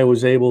glad that I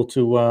was able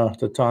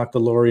to talk to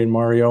Lorie and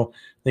Mario.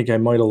 I think I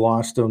might have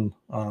lost them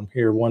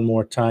here one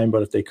more time,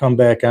 but if they come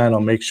back on,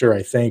 I'll make sure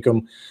I thank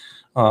them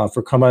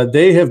for coming on.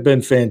 They have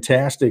been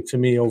fantastic to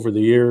me over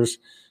the years.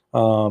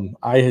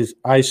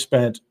 I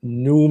spent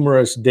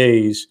numerous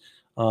days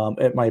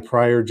at my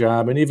prior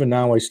job, and even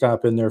now I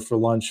stop in there for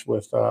lunch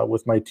with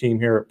my team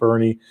here at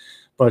Bernie.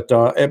 But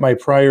at my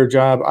prior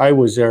job, I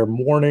was there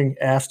morning,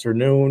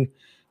 afternoon,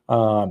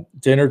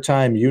 dinner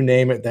time, you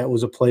name it. That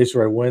was a place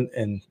where I went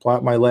and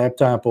plopped my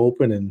laptop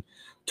open and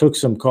took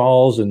some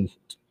calls and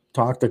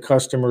talked to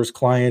customers,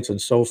 clients,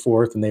 and so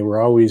forth. And they were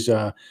always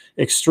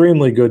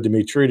extremely good to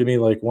me, treated me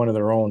like one of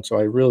their own. So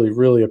I really,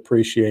 really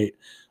appreciate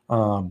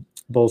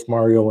both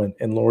Mario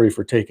and Lorie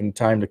for taking the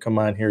time to come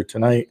on here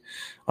tonight.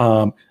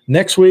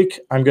 Next week,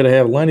 I'm going to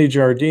have Lenny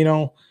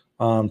Giardino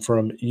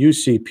from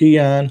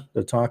UCP on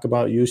to talk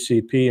about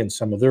UCP and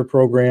some of their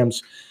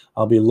programs.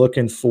 I'll be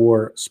looking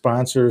for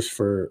sponsors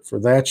for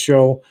that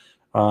show.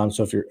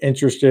 So if you're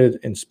interested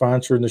in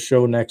sponsoring the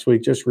show next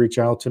week, just reach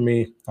out to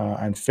me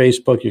on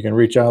Facebook. You can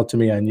reach out to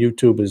me on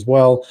YouTube as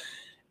well.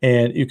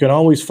 And you can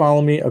always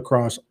follow me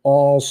across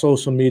all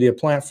social media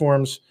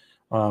platforms,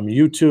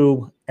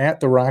 YouTube, at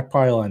The Rock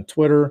Pile on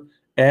Twitter,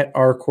 at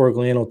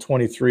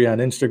rcorgliano23 on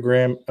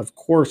Instagram. Of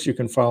course, you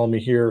can follow me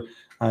here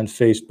on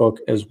Facebook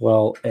as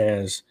well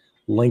as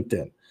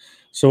LinkedIn.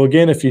 So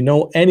again, if you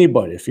know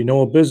anybody, if you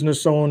know a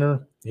business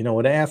owner,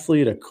 an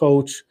athlete, a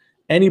coach,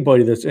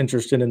 anybody that's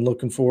interested in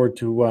looking forward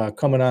to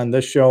coming on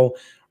this show,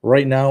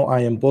 right now I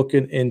am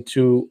booking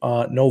into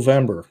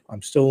November.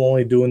 I'm still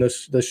only doing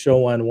this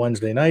show on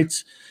Wednesday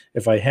nights.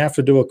 If I have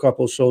to do a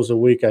couple shows a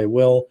week, I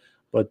will.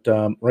 but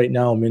right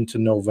now I'm into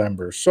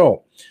November.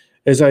 So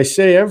as I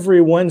say every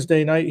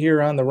Wednesday night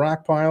here on the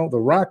Rock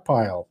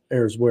Pile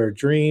is where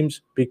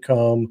dreams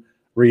become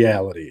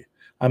reality.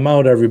 I'm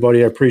out,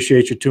 everybody. I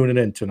appreciate you tuning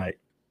in tonight.